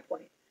 calories at that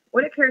point.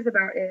 What it cares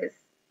about is,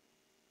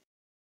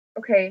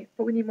 okay,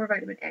 but we need more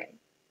vitamin A.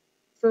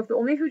 So if the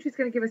only food she's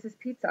going to give us is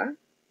pizza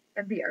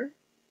and beer,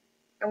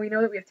 and we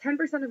know that we have 10%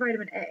 of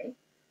vitamin A,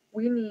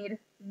 we need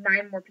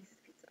 9 more pieces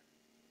of pizza.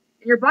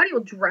 And your body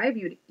will drive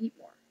you to eat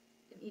more,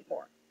 and eat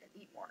more, and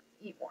eat more,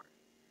 and eat more.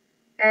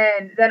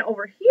 And then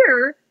over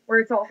here, where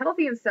it's all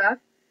healthy and stuff,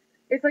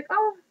 it's like,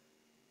 oh,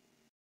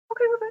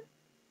 okay, we're good.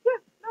 Yeah,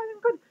 no, I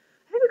think we're good.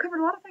 I think we covered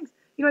a lot of things.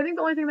 I think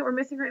the only thing that we're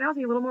missing right now is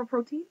a little more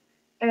protein,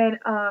 and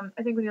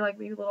I think we need like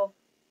maybe a little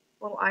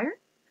iron.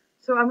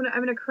 So I'm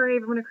gonna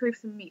crave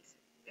some meat.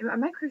 I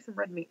might crave some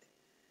red meat.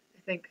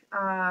 I think.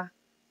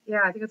 Yeah,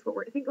 I think that's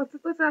what I think.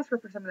 Let's ask her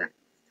for some of that.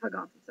 Let's tug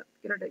on some stuff.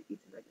 Get her to eat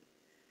some red meat.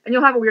 And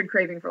you'll have a weird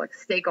craving for like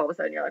steak all of a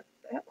sudden. You're like,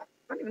 I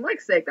don't even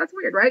like steak. That's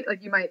weird, right?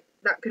 Like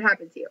that could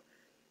happen to you.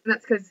 And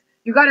that's because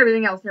you got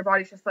everything else, and your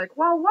body's just like,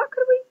 well, what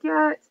could we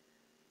get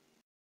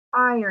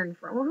iron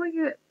from? What could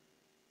we get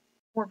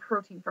more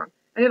protein from?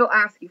 And it'll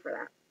ask you for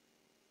that.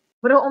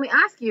 But it'll only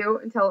ask you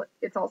until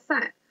it's all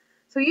set.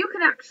 So you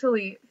can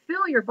actually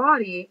fill your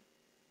body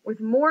with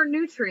more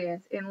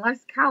nutrients in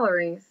less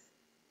calories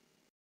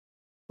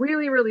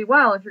really, really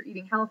well if you're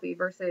eating healthy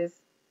versus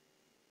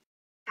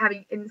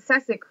having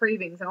incessant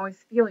cravings and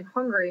always feeling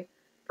hungry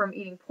from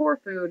eating poor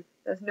food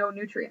that has no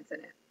nutrients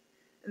in it.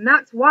 And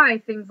that's why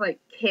things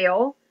like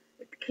kale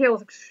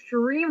is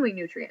extremely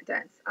nutrient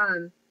dense.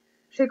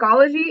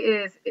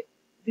 Shakeology is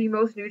the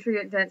most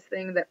nutrient dense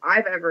thing that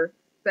I've ever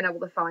been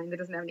able to find that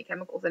doesn't have any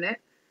chemicals in it,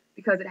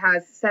 because it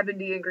has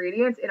 70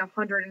 ingredients in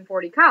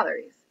 140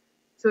 calories.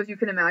 So as you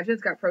can imagine,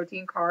 it's got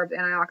protein, carbs,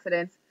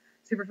 antioxidants,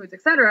 superfoods,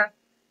 etc.,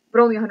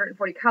 but only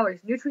 140 calories.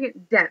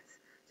 Nutrient dense.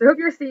 So I hope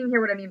you're seeing here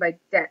what I mean by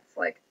dense.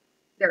 Like,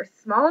 there's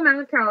a small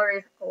amount of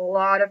calories, a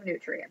lot of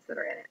nutrients that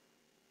are in it.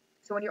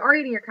 So when you are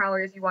eating your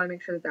calories, you want to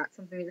make sure that that's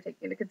something that you're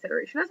taking into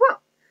consideration as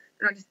well.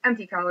 They're not just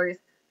empty calories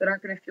that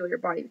aren't going to fuel your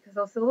body, because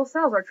those little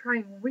cells are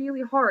trying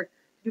really hard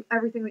to do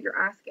everything that you're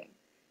asking.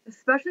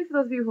 Especially for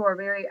those of you who are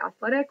very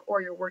athletic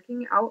or you're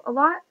working out a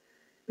lot.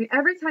 I mean,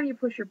 every time you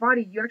push your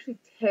body, you actually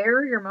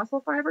tear your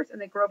muscle fibers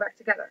and they grow back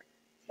together.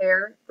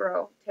 Tear,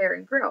 grow, tear,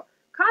 and grow.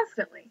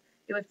 Constantly.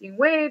 You're lifting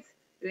weights,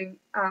 doing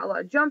a lot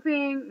of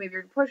jumping, maybe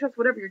you're push-ups,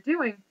 whatever you're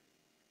doing,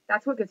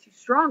 that's what gets you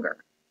stronger.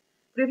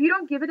 But if you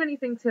don't give it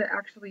anything to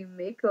actually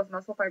make those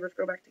muscle fibers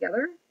grow back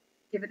together,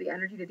 give it the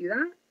energy to do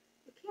that,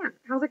 it can't.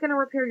 How's it going to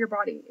repair your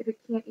body if it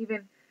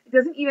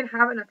doesn't even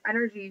have enough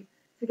energy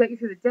to get you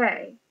through the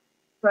day?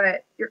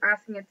 But you're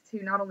asking it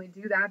to not only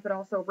do that, but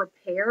also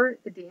repair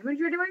the damage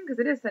you're doing, because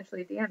it is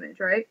essentially damage,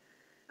 right?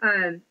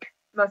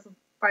 Muscle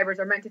fibers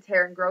are meant to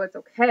tear and grow. It's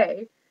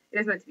okay. It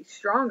is meant to be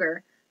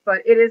stronger,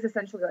 but it is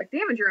essentially like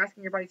damage you're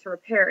asking your body to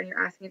repair, and you're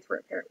asking it to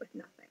repair it with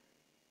nothing.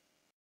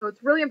 So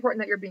it's really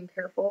important that you're being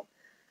careful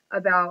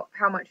about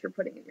how much you're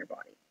putting in your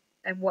body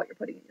and what you're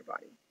putting in your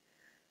body.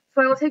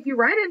 So I will take you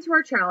right into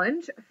our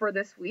challenge for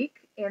this week,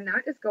 and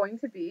that is going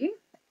to be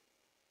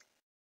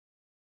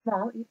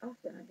small, eat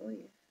often, I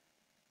believe.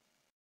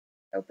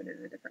 I opened it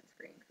in a different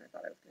screen because I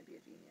thought I was going to be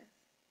a genius.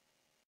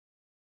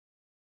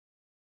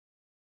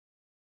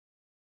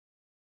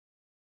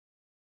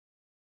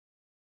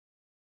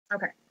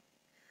 Okay.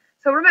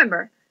 So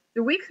remember,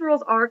 the week's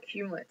rules are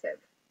cumulative.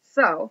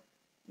 So,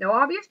 no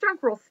obvious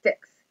junk rule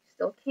sticks. You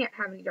still can't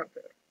have any junk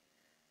food.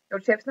 No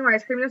chips, no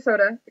ice cream, no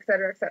soda,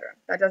 etc., etc.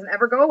 That doesn't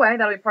ever go away.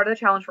 That'll be part of the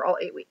challenge for all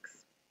 8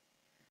 weeks.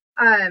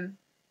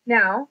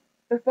 Now,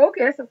 the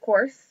focus, of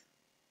course,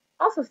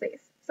 also stays.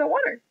 So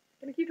water.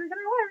 Gonna keep drinking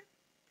our water.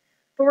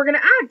 But we're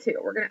gonna add to.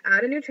 We're gonna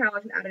add a new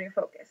challenge and add a new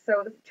focus.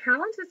 So the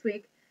challenge this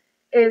week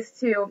is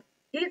to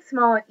eat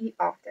small and eat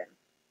often.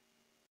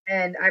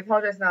 And I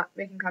apologize not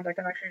making contact.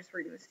 I'm actually just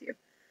reading this to you.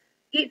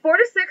 Eat 4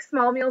 to 6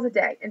 small meals a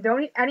day, and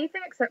don't eat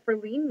anything except for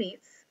lean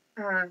meats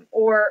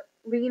or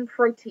lean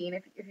protein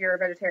if you're a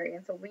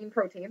vegetarian. So lean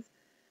proteins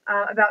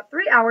about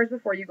 3 hours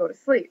before you go to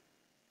sleep.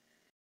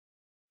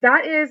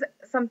 That is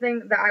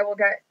something that I will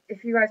get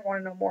if you guys want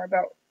to know more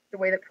about the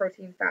way that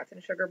protein, fats,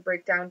 and sugar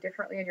break down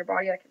differently in your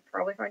body. I can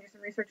probably find you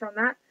some research on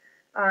that.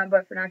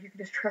 But for now, if you can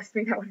just trust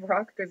me, that would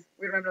rock because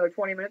we don't have another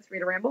 20 minutes for me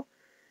to ramble.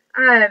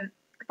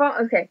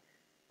 Okay.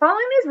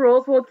 Following these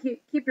rules will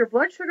keep your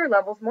blood sugar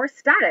levels more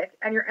static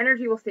and your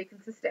energy will stay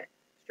consistent.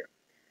 It's true.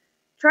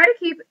 Try to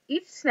keep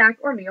each snack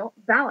or meal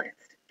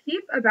balanced.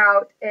 Keep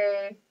about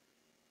a,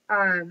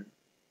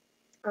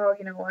 oh,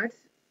 you know what?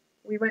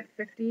 We went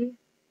 50,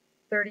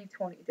 30,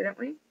 20, didn't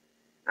we?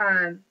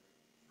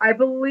 I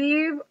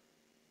believe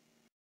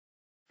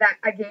that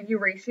I gave you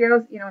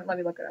ratios. You know what? Let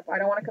me look it up. I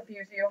don't want to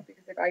confuse you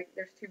because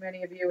there's too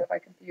many of you. If I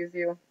confuse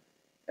you,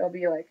 it'll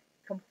be like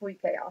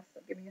complete chaos. So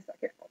give me a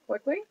second real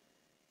quickly.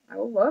 I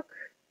will look.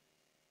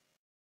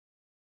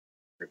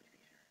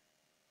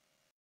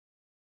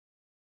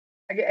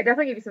 I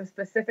definitely give you some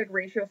specific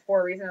ratios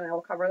for a reason, and I will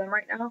cover them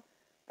right now.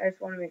 I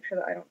just want to make sure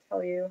that I don't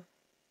tell you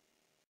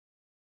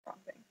the wrong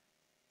thing.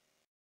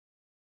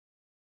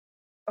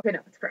 Okay, no,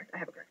 it's correct. I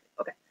have it correct.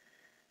 Okay.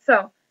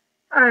 So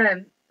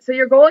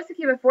your goal is to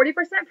keep a 40%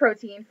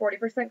 protein,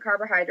 40%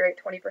 carbohydrate,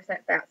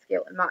 20% fat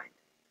scale in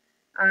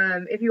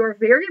mind. If you are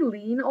very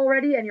lean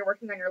already and you're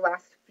working on your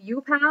last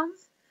few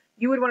pounds,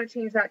 you would want to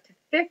change that to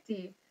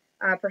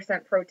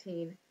 50%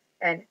 protein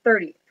and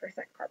 30%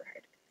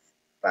 carbohydrates.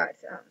 But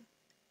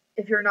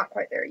if you're not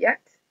quite there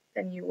yet,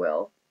 then you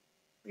will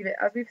leave it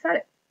as we've said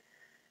it.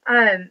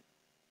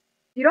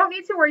 You don't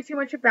need to worry too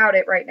much about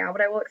it right now,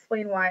 but I will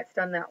explain why it's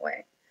done that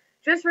way.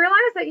 Just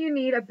realize that you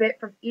need a bit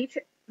from each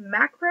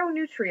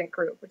macronutrient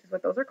group, which is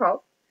what those are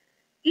called.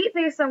 Eat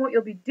based on what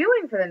you'll be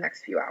doing for the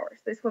next few hours.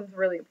 This one's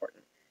really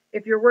important.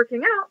 If you're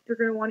working out, you're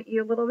going to want to eat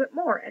a little bit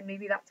more, and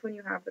maybe that's when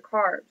you have the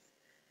carbs.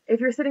 If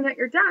you're sitting at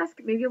your desk,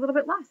 maybe a little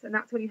bit less, and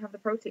that's when you have the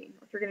protein.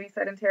 If you're going to be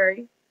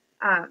sedentary,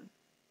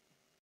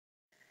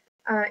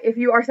 if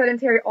you are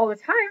sedentary all the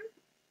time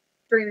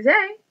during the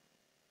day,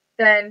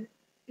 then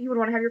you would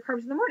want to have your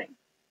carbs in the morning.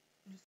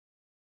 Just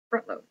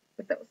front load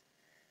with those.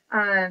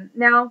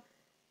 Now,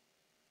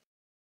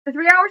 the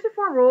 3 hours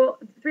before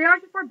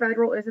bed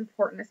rule is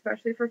important,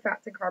 especially for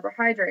fats and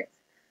carbohydrates.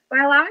 By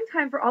allowing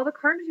time for all the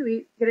carbs you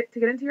eat to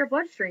get into your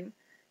bloodstream,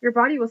 your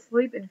body will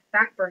sleep in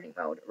fat burning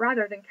mode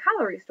rather than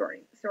calorie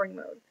storing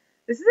mode.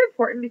 This is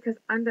important because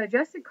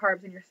undigested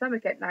carbs in your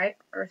stomach at night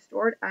are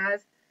stored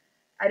as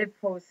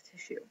adipose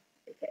tissue,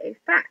 aka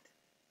fat.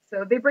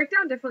 So they break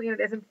down differently, and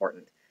it is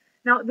important.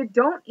 Now, the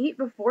don't eat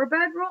before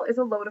bed rule is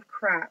a load of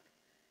crap,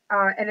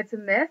 and it's a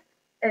myth.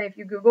 And if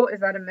you Google, is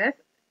that a myth?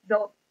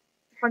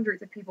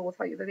 Hundreds of people will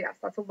tell you that yes,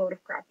 that's a load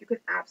of crap. You can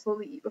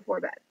absolutely eat before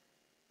bed.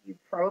 You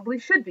probably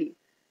should be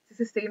to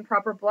sustain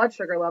proper blood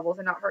sugar levels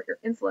and not hurt your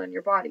insulin in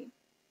your body.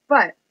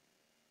 But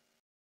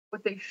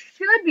what they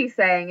should be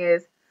saying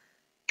is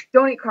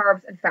don't eat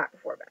carbs and fat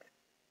before bed.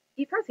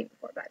 Eat protein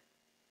before bed.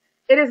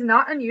 It is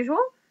not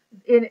unusual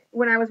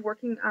when I was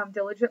working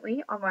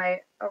diligently on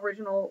my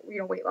original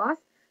weight loss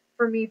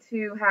for me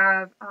to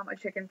have a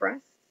chicken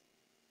breast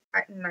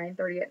at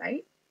 9:30 at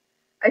night.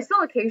 I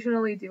still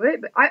occasionally do it,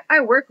 but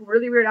I work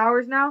really weird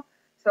hours now,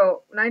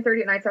 so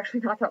 9:30 at night's actually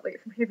not that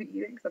late for me to be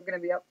eating because I'm going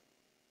to be up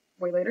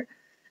way later.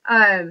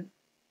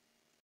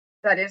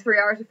 That is 3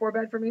 hours before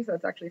bed for me, so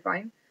it's actually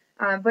fine.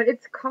 But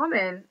it's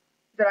common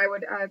that I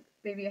would add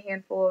maybe a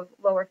handful of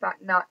lower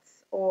fat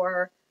nuts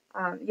or,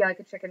 like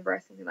a chicken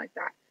breast, something like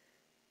that.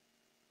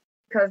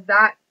 Because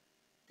that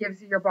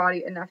gives your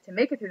body enough to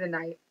make it through the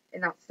night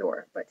and not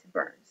store, but to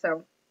burn.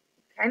 So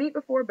you can eat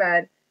before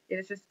bed. It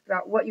is just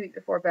about what you eat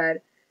before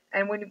bed.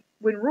 And when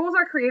rules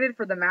are created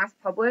for the mass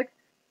public,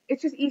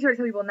 it's just easier to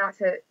tell people not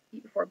to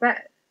eat before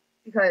bed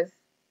because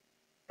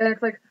then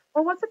it's like,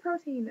 oh, what's a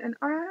protein? And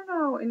I don't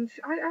know, and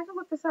I have to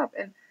look this up.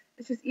 And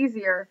it's just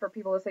easier for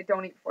people to say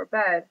don't eat before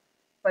bed,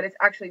 but it's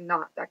actually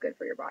not that good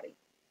for your body.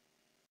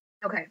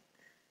 Okay,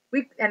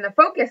 and the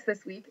focus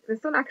this week,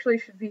 this one actually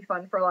should be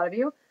fun for a lot of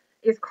you,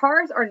 is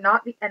carbs are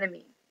not the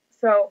enemy.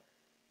 So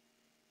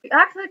we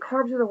act like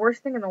carbs are the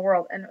worst thing in the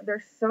world, and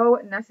they're so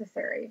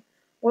necessary.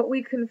 What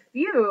we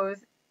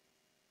confuse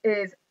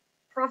is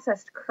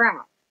processed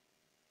crap.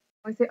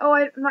 When we say, oh,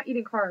 I'm not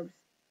eating carbs,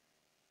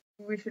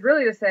 we should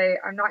really just say,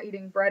 I'm not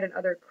eating bread and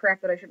other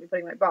crap that I shouldn't be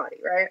putting in my body,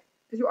 right?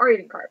 Because you are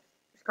eating carbs.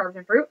 There's carbs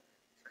in fruit,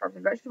 there's carbs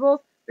in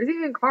vegetables, there's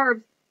even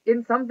carbs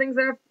in some things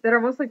that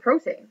are mostly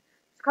protein.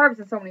 There's carbs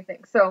in so many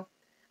things. So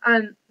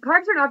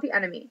carbs are not the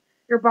enemy.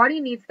 Your body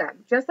needs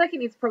them, just like it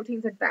needs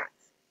proteins and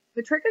fats.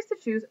 The trick is to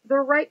choose the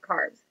right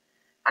carbs.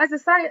 As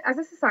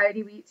a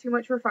society, we eat too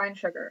much refined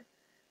sugar.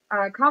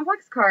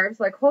 Complex carbs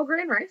like whole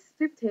grain rice,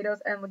 sweet potatoes,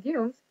 and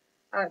legumes,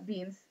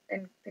 beans,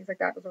 and things like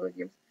that, those are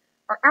legumes,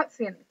 are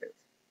outstanding foods.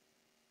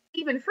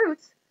 Even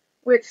fruits,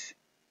 which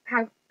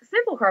have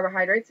simple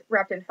carbohydrates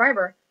wrapped in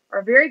fiber,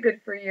 are very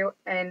good for you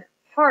and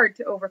hard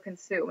to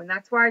overconsume. And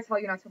that's why I tell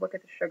you not to look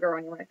at the sugar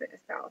on your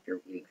MyFitnessPal if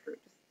you're eating fruit.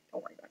 Just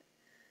don't worry about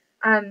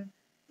it.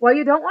 While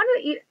you don't want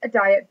to eat a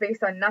diet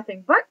based on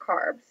nothing but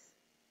carbs,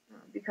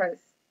 because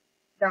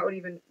that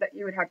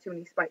you would have too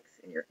many spikes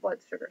in your blood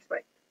sugar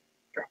spike.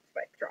 Drop.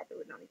 It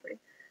would not be pretty.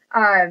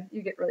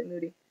 You get really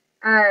moody.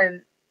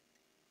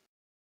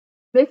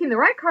 Making the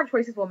right carb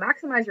choices will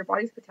maximize your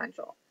body's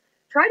potential.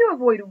 Try to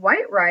avoid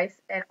white rice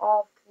and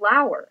all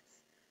flours.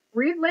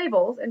 Read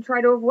labels and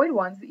try to avoid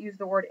ones that use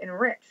the word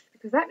enriched,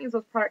 because that means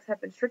those products have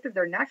been stripped of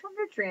their natural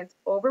nutrients,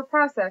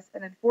 over-processed,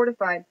 and then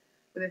fortified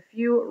with a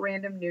few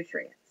random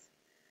nutrients.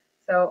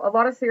 So a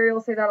lot of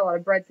cereals say that, a lot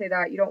of bread say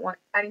that. You don't want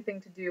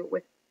anything to do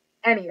with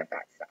any of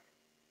that stuff.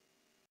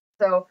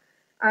 So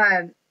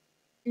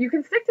you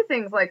can stick to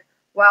things like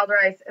wild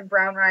rice and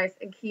brown rice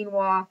and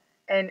quinoa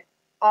and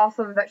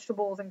awesome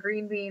vegetables and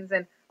green beans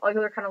and all these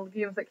other kind of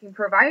legumes that can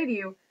provide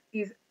you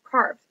these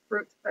carbs,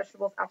 fruits,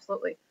 vegetables,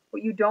 absolutely.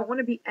 What you don't want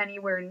to be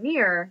anywhere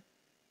near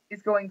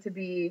is going to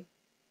be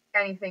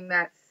anything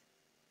that's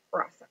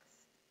processed.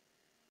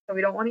 So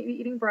we don't want to be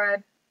eating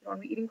bread. We don't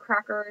want to be eating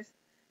crackers.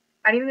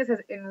 Anything that says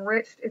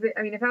enriched, if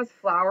it has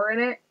flour in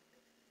it,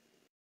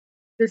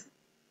 if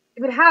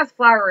it has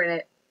flour in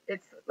it,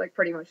 it's like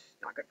pretty much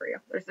not good for you.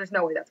 There's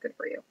no way that's good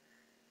for you.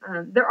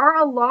 There are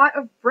a lot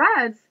of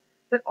breads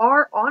that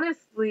are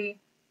honestly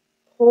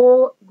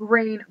whole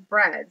grain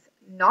breads,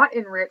 not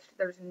enriched.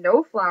 There's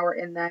no flour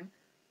in them.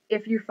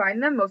 If you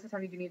find them, most of the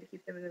time you do need to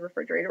keep them in the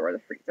refrigerator or the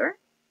freezer.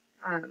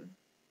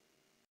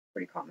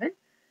 Pretty common.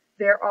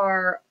 There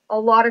are a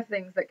lot of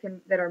things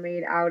that are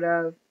made out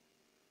of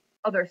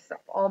other stuff,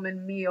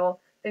 almond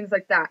meal, things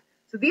like that.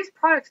 So these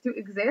products do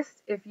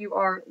exist if you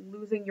are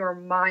losing your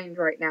mind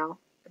right now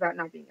about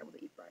not being able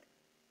to eat bread.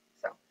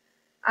 So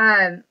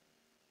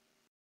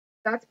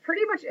that's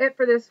pretty much it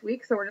for this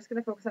week. So we're just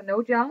going to focus on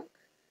no junk,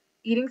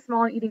 eating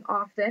small and eating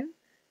often.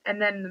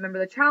 And then remember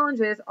the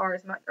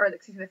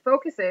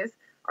focuses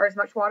are as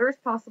much water as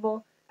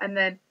possible, and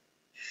then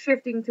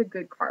shifting to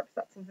good carbs.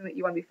 That's something that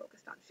you want to be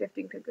focused on,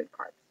 shifting to good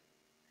carbs.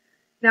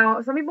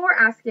 Now, some people are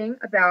asking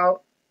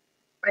about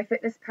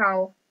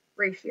MyFitnessPal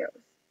ratios.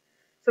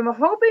 So I'm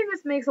hoping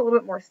this makes a little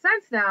bit more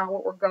sense now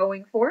what we're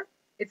going for.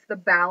 It's the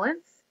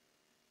balance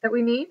that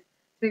we need to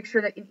make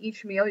sure that in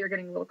each meal you're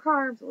getting a little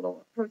carbs, a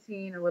little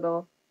protein, a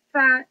little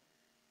fat,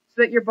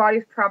 so that your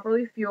body's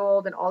properly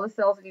fueled and all the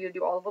cells that need to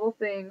do all the little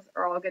things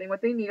are all getting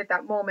what they need at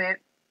that moment.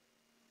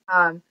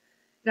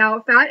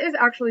 Now, fat is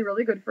actually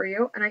really good for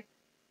you, and I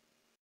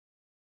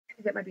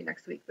think it might be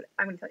next week, but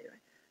I'm going to tell you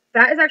that.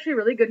 Fat is actually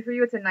really good for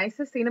you. It's a nice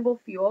sustainable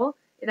fuel,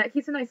 and that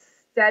keeps a nice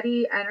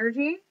steady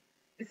energy.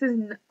 This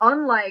is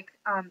unlike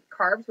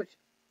carbs, which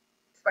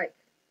spike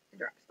and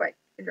drop, spike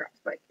and drop,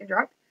 spike and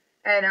drop,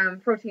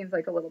 and protein's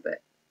like a little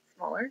bit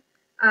smaller.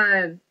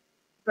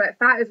 But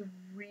fat is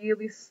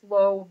really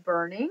slow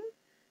burning,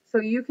 so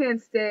you can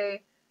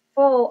stay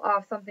full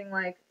off something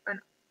like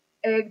an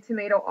egg,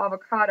 tomato,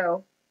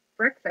 avocado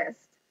breakfast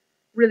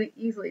really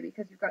easily,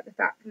 because you've got the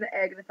fat from the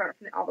egg and the fat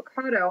from the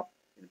avocado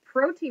and the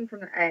protein from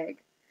the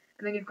egg,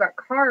 and then you've got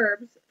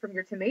carbs from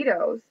your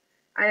tomatoes,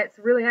 and it's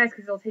really nice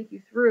because it'll take you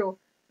through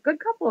a good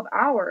couple of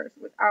hours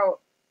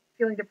without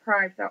feeling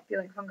deprived, without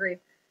feeling hungry.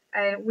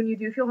 And when you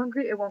do feel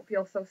hungry, it won't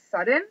feel so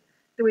sudden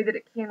the way that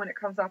it can when it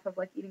comes off of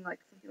like eating like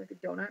something like a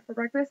donut for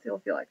breakfast. It'll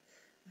feel like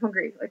I'm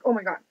hungry, like oh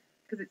my god,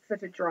 because it's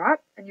such a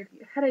drop, and you can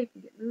get a headache,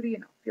 you get moody,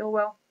 and not feel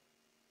well,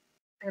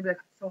 and you'll be like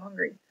I'm so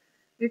hungry.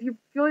 If you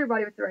fuel your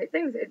body with the right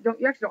things,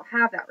 you actually don't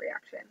have that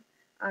reaction,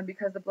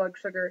 because the blood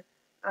sugar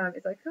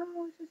is like,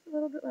 oh, it's just a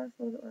little bit less,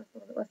 a little bit less, a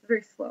little bit less. It's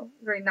very slow,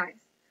 very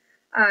nice.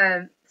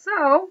 So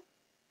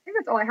I think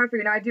that's all I have for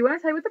you. Now I do want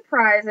to tell you what the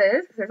prize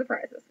is, because there's a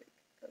prize this week,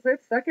 because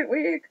it's second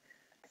week.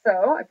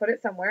 So I put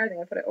it somewhere. I think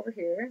I put it over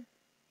here.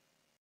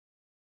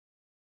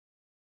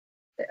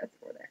 Yeah, it's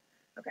over there.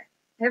 Okay.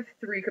 I have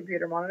 3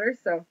 computer monitors,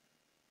 so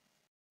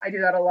I do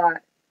that a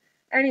lot.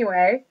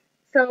 Anyway,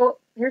 so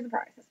here's the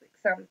prize this week.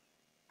 So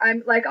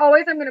I'm like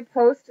always, I'm going to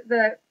post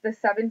the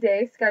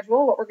 7-day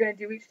schedule, what we're going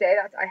to do each day.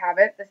 I have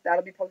it.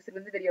 That'll be posted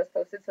when the video is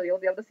posted, so you'll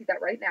be able to see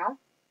that right now.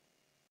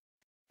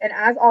 And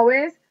as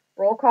always,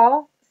 roll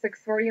call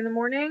 6:40 in the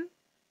morning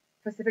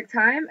Pacific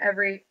time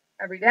every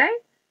day.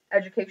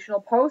 Educational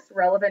posts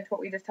relevant to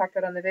what we just talked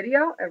about on the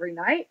video every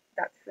night.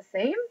 That's the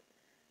same.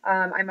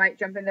 I might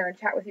jump in there and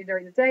chat with you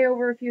during the day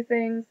over a few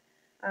things.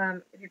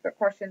 If you've got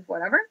questions,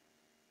 whatever.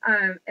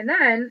 And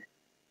then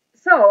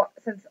So,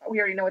 since we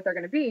already know what they're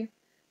going to be,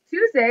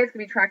 Tuesday is going to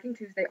be Tracking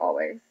Tuesday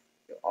always.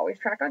 You'll always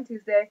track on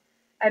Tuesday.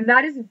 And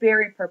that is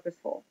very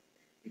purposeful.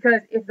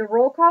 Because if the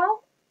roll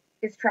call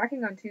is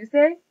tracking on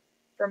Tuesday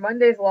for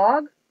Monday's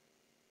log,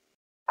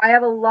 I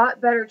have a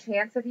lot better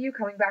chance of you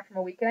coming back from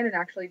a weekend and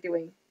actually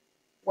doing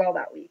well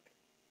that week.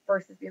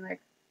 Versus being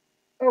like,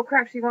 oh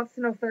crap, she wants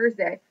to know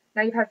Thursday.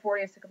 Now you've had 4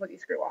 days to completely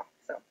screw off.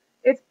 So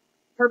it's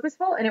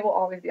purposeful and it will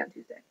always be on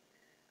Tuesday.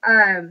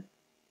 I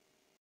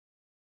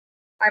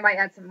might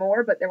add some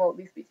more, but there will at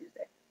least be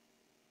Tuesday.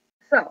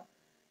 So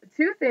the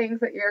 2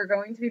 things that you're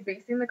going to be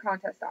basing the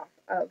contest off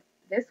of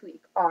this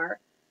week are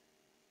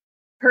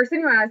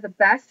person who has the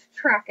best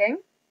tracking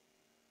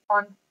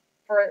on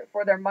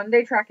for their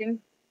Monday tracking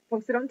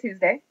posted on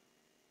Tuesday.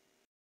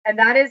 And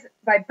that is,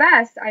 by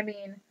best, I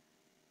mean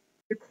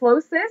the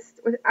closest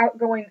without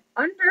going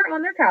under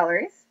on their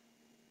calories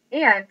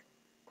and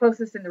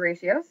closest in the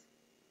ratios,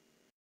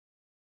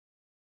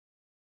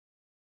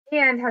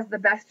 and has the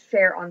best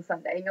share on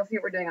Sunday. And you'll see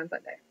what we're doing on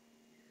Sunday.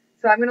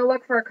 So I'm going to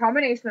look for a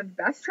combination of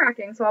best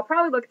tracking. So I'll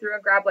probably look through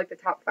and grab like the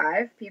top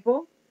 5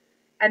 people.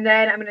 And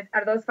then I'm going to,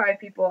 out of those 5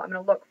 people, I'm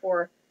going to look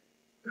for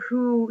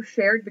who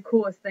shared the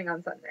coolest thing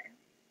on Sunday.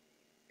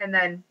 And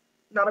then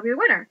that'll be the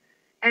winner.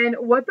 And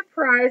what the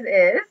prize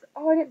is,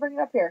 oh, I didn't bring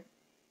it up here.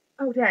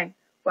 Oh, dang.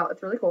 Well,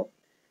 it's really cool.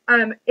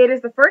 It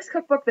is the first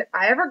cookbook that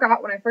I ever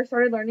got when I first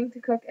started learning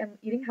to cook and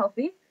eating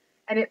healthy.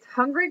 And it's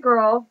Hungry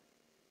Girl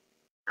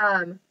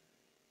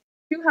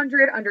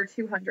 200 under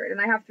 200.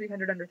 And I have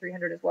 300 under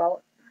 300 as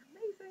well.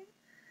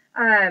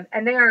 Amazing.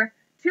 And they are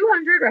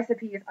 200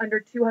 recipes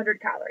under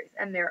 200 calories.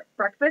 And they're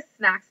breakfast,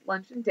 snacks,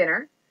 lunch, and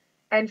dinner.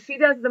 And she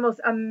does the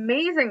most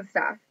amazing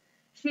stuff.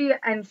 She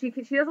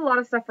does a lot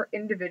of stuff for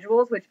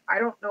individuals, which I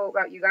don't know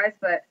about you guys,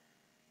 but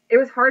it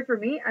was hard for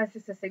me as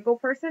just a single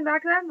person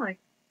back then. Like,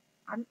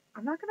 I'm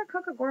not gonna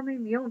cook a gourmet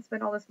meal and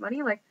spend all this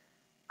money. Like,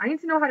 I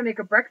need to know how to make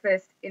a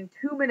breakfast in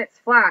 2 minutes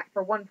flat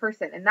for one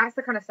person, and that's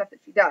the kind of stuff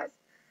that she does.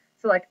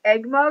 So like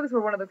egg mugs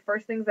were one of the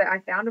first things that I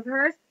found of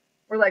hers.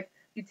 Where like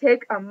you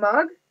take a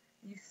mug,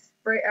 you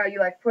spray, you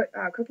like put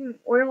cooking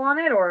oil on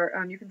it, or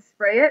you can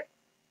spray it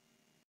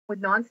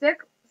with nonstick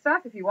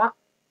stuff if you want.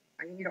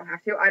 I mean, you don't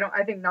have to.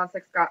 I think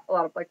nonstick's got a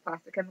lot of like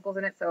plastic chemicals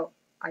in it, so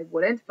I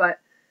wouldn't. But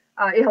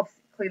it helps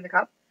clean the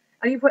cup.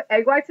 And you put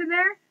egg whites in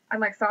there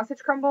and like sausage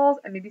crumbles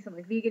and maybe some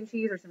like vegan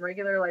cheese or some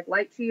regular like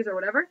light cheese or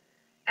whatever.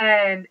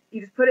 And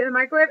you just put it in the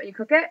microwave and you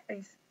cook it and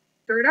you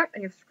stir it up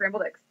and you have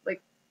scrambled eggs,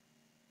 like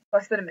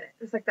less than a minute,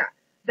 just like that.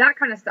 That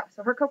kind of stuff.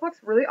 So her cookbook's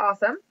really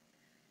awesome,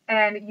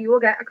 and you will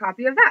get a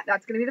copy of that.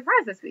 That's going to be the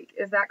prize this week.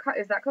 Is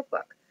that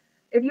cookbook?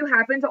 If you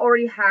happen to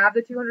already have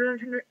the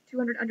 200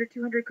 under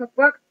 200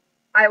 cookbook,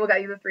 I will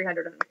get you the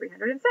 300 under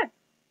 300 instead.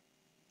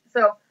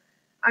 So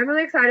I'm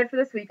really excited for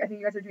this week. I think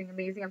you guys are doing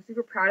amazing. I'm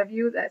super proud of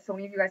you that so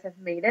many of you guys have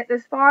made it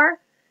this far,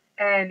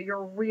 and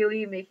you're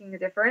really making a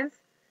difference.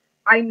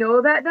 I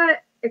know that the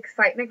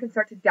excitement can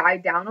start to die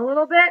down a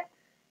little bit,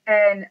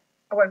 and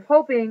what I'm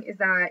hoping is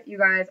that you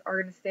guys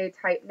are going to stay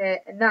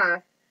tight-knit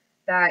enough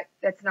that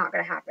that's not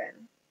going to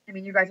happen. I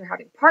mean, you guys are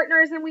having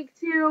partners in week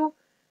 2.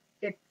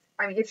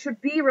 It should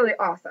be really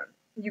awesome.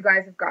 You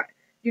guys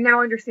you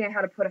now understand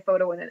how to put a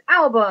photo in an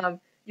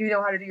album. You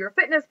know how to do your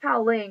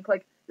FitnessPal link.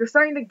 Like, you're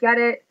starting to get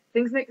it.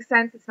 Things make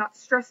sense. It's not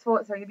stressful.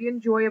 It's starting to be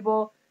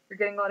enjoyable. You're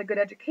getting a lot of good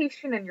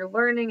education, and you're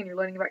learning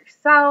about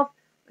yourself,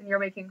 and you're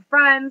making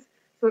friends.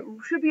 So it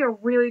should be a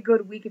really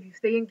good week if you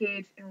stay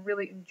engaged and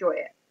really enjoy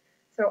it.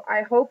 So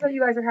I hope that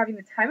you guys are having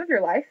the time of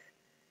your life,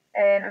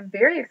 and I'm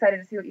very excited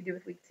to see what you do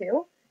with week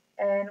 2.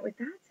 And with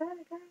that said,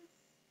 guys,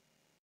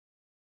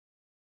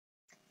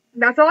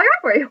 that's all I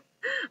got for you.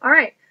 All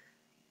right.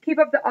 Keep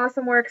up the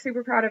awesome work.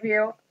 Super proud of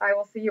you. I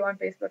will see you on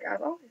Facebook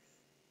as always.